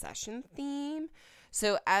Now in Session theme.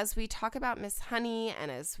 So as we talk about Miss Honey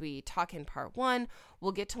and as we talk in part 1,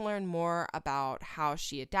 we'll get to learn more about how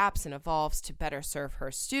she adapts and evolves to better serve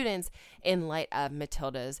her students in light of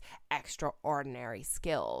Matilda's extraordinary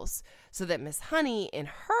skills, so that Miss Honey, in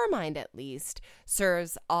her mind at least,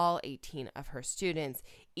 serves all 18 of her students,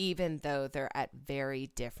 even though they're at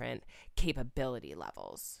very different capability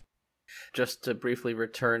levels. Just to briefly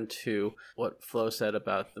return to what Flo said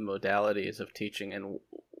about the modalities of teaching, and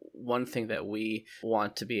one thing that we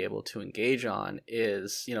want to be able to engage on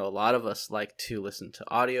is, a lot of us like to listen to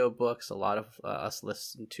audiobooks, a lot of us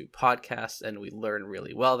listen to podcasts, and we learn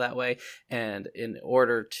really well that way. And in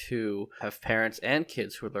order to have parents and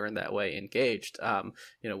kids who learn that way engaged,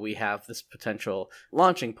 we have this potential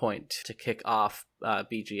launching point to kick off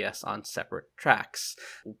BGS on separate tracks,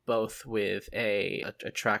 both with a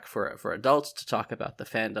track for adults to talk about the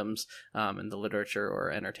fandoms and the literature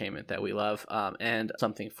or entertainment that we love, and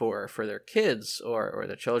something for their kids or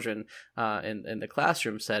their children in the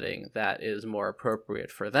classroom setting that is more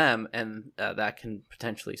appropriate for them, and that can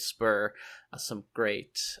potentially spur some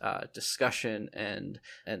great discussion and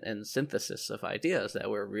synthesis of ideas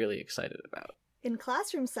that we're really excited about. In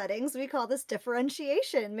classroom settings, we call this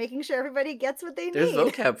differentiation, making sure everybody gets what they need. There's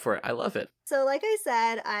vocab for it. I love it. So like I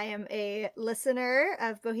said, I am a listener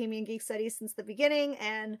of Bohemian Geek Studies since the beginning,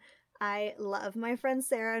 and I love my friends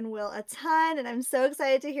Sarah and Will a ton, and I'm so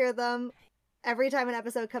excited to hear them every time an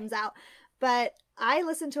episode comes out. But I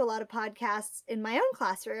listen to a lot of podcasts in my own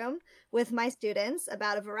classroom with my students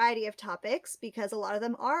about a variety of topics, because a lot of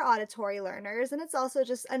them are auditory learners, and it's also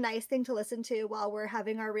just a nice thing to listen to while we're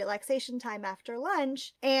having our relaxation time after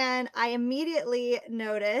lunch. And I immediately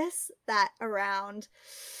notice that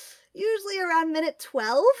usually around minute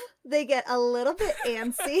 12, they get a little bit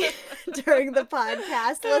antsy during the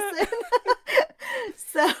podcast listen.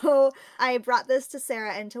 So I brought this to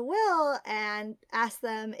Sarah and to Will and asked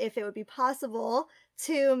them if it would be possible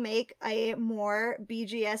to make a more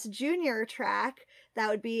BGS junior track that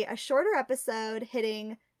would be a shorter episode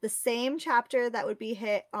hitting the same chapter that would be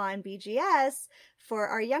hit on BGS for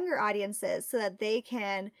our younger audiences, so that they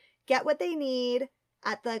can get what they need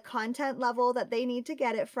at the content level that they need to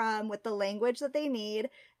get it from, with the language that they need,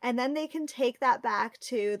 and then they can take that back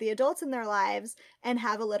to the adults in their lives and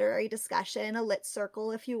have a literary discussion, a lit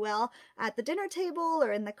circle, if you will, at the dinner table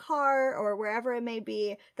or in the car or wherever it may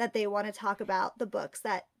be that they want to talk about the books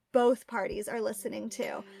that both parties are listening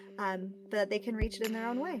to, that they can reach it in their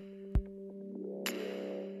own way.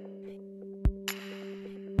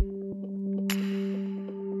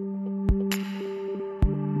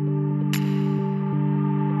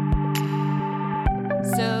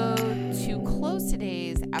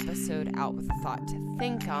 Out with a thought to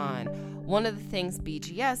think on. One of the things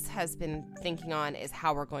BGS has been thinking on is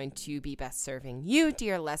how we're going to be best serving you,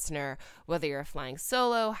 dear listener, whether you're flying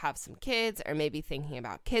solo, have some kids, or maybe thinking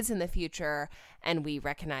about kids in the future. And we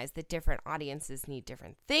recognize that different audiences need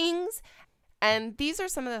different things. And these are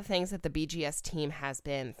some of the things that the BGS team has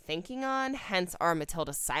been thinking on, hence our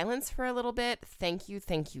Matilda silence for a little bit. Thank you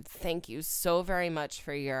so very much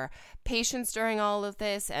for your patience during all of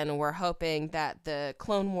this, and we're hoping that the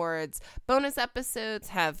Clone Wars bonus episodes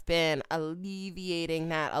have been alleviating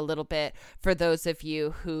that a little bit for those of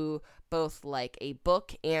you who both like a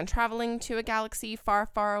book and traveling to a galaxy far,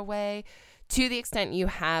 far away. To the extent you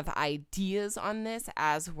have ideas on this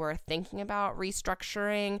as we're thinking about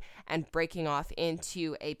restructuring and breaking off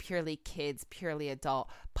into a purely kids, purely adult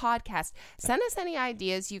podcast, send us any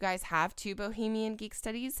ideas you guys have to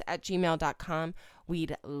bohemiangeekstudies@gmail.com.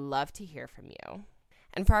 We'd love to hear from you.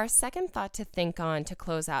 And for our second thought to think on to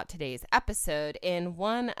close out today's episode, in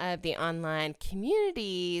one of the online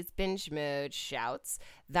communities, Binge Mode shouts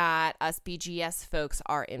that us BGS folks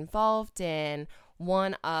are involved in,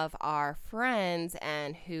 one of our friends,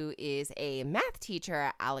 and who is a math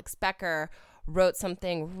teacher, Alex Becker, wrote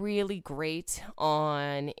something really great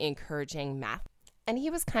on encouraging math. And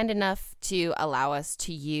he was kind enough to allow us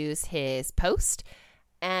to use his post,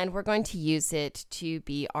 and we're going to use it to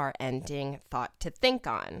be our ending thought to think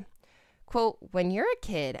on. Quote, when you're a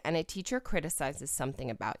kid and a teacher criticizes something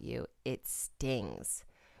about you, it stings.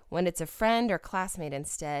 When it's a friend or classmate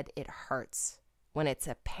instead, it hurts. When it's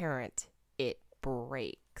a parent, it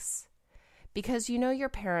breaks. Because you know your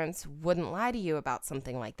parents wouldn't lie to you about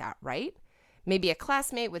something like that, right? Maybe a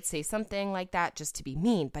classmate would say something like that just to be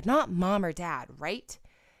mean, but not mom or dad, right?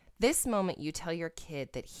 This moment you tell your kid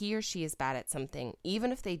that he or she is bad at something,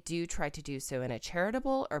 even if they do try to do so in a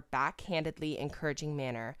charitable or backhandedly encouraging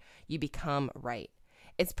manner, you become right.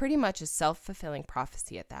 It's pretty much a self-fulfilling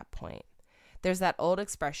prophecy at that point. There's that old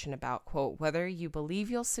expression about, quote, whether you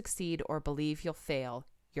believe you'll succeed or believe you'll fail,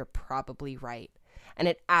 you're probably right. And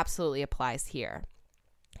it absolutely applies here.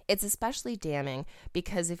 It's especially damning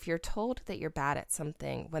because if you're told that you're bad at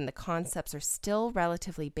something when the concepts are still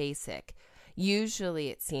relatively basic, usually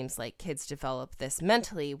it seems like kids develop this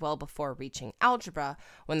mentally well before reaching algebra,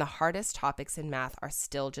 when the hardest topics in math are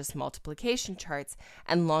still just multiplication charts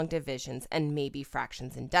and long divisions and maybe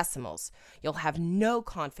fractions and decimals. You'll have no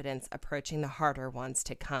confidence approaching the harder ones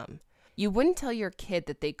to come. You wouldn't tell your kid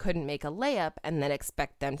that they couldn't make a layup and then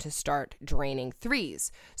expect them to start draining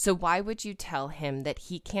threes. So why would you tell him that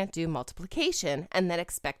he can't do multiplication and then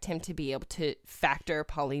expect him to be able to factor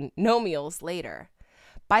polynomials later?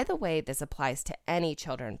 By the way, this applies to any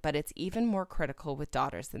children, but it's even more critical with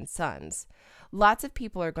daughters than sons. Lots of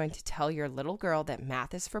people are going to tell your little girl that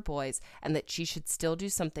math is for boys and that she should still do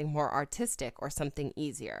something more artistic or something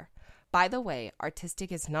easier. By the way, artistic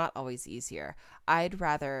is not always easier. I'd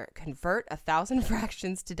rather convert 1,000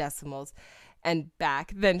 fractions to decimals and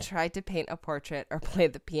back than try to paint a portrait or play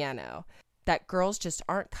the piano. That girls just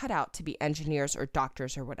aren't cut out to be engineers or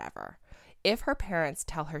doctors or whatever. If her parents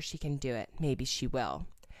tell her she can do it, maybe she will.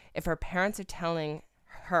 If her parents are telling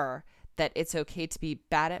her that it's okay to be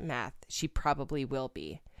bad at math, she probably will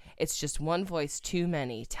be. It's just one voice too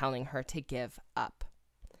many telling her to give up.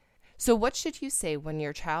 So what should you say when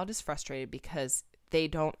your child is frustrated because they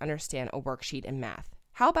don't understand a worksheet in math?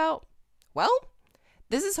 How about, well,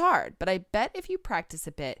 this is hard, but I bet if you practice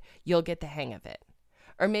a bit, you'll get the hang of it.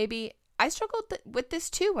 Or maybe, I struggled with this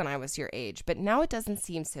too when I was your age, but now it doesn't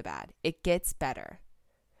seem so bad. It gets better.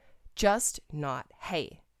 Just not,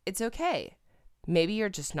 hey, it's okay. Maybe you're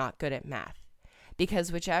just not good at math.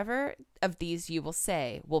 Because whichever of these you will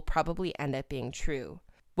say will probably end up being true.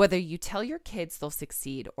 Whether you tell your kids they'll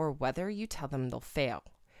succeed or whether you tell them they'll fail,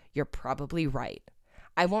 you're probably right.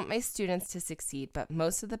 I want my students to succeed, but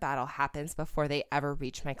most of the battle happens before they ever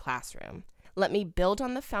reach my classroom. Let me build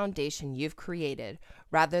on the foundation you've created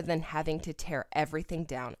rather than having to tear everything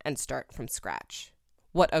down and start from scratch.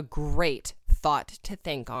 What a great thought to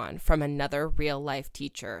think on from another real-life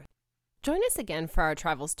teacher. Join us again for our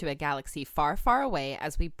travels to a galaxy far, far away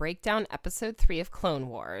as we break down episode 3 of Clone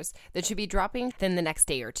Wars that should be dropping within the next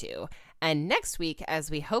day or two. And next week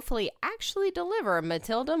as we hopefully actually deliver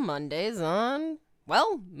Matilda Mondays on,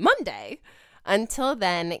 well, Monday. Until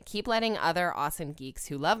then, keep letting other awesome geeks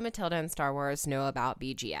who love Matilda and Star Wars know about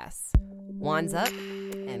BGS. Wands up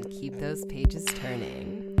and keep those pages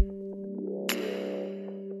turning.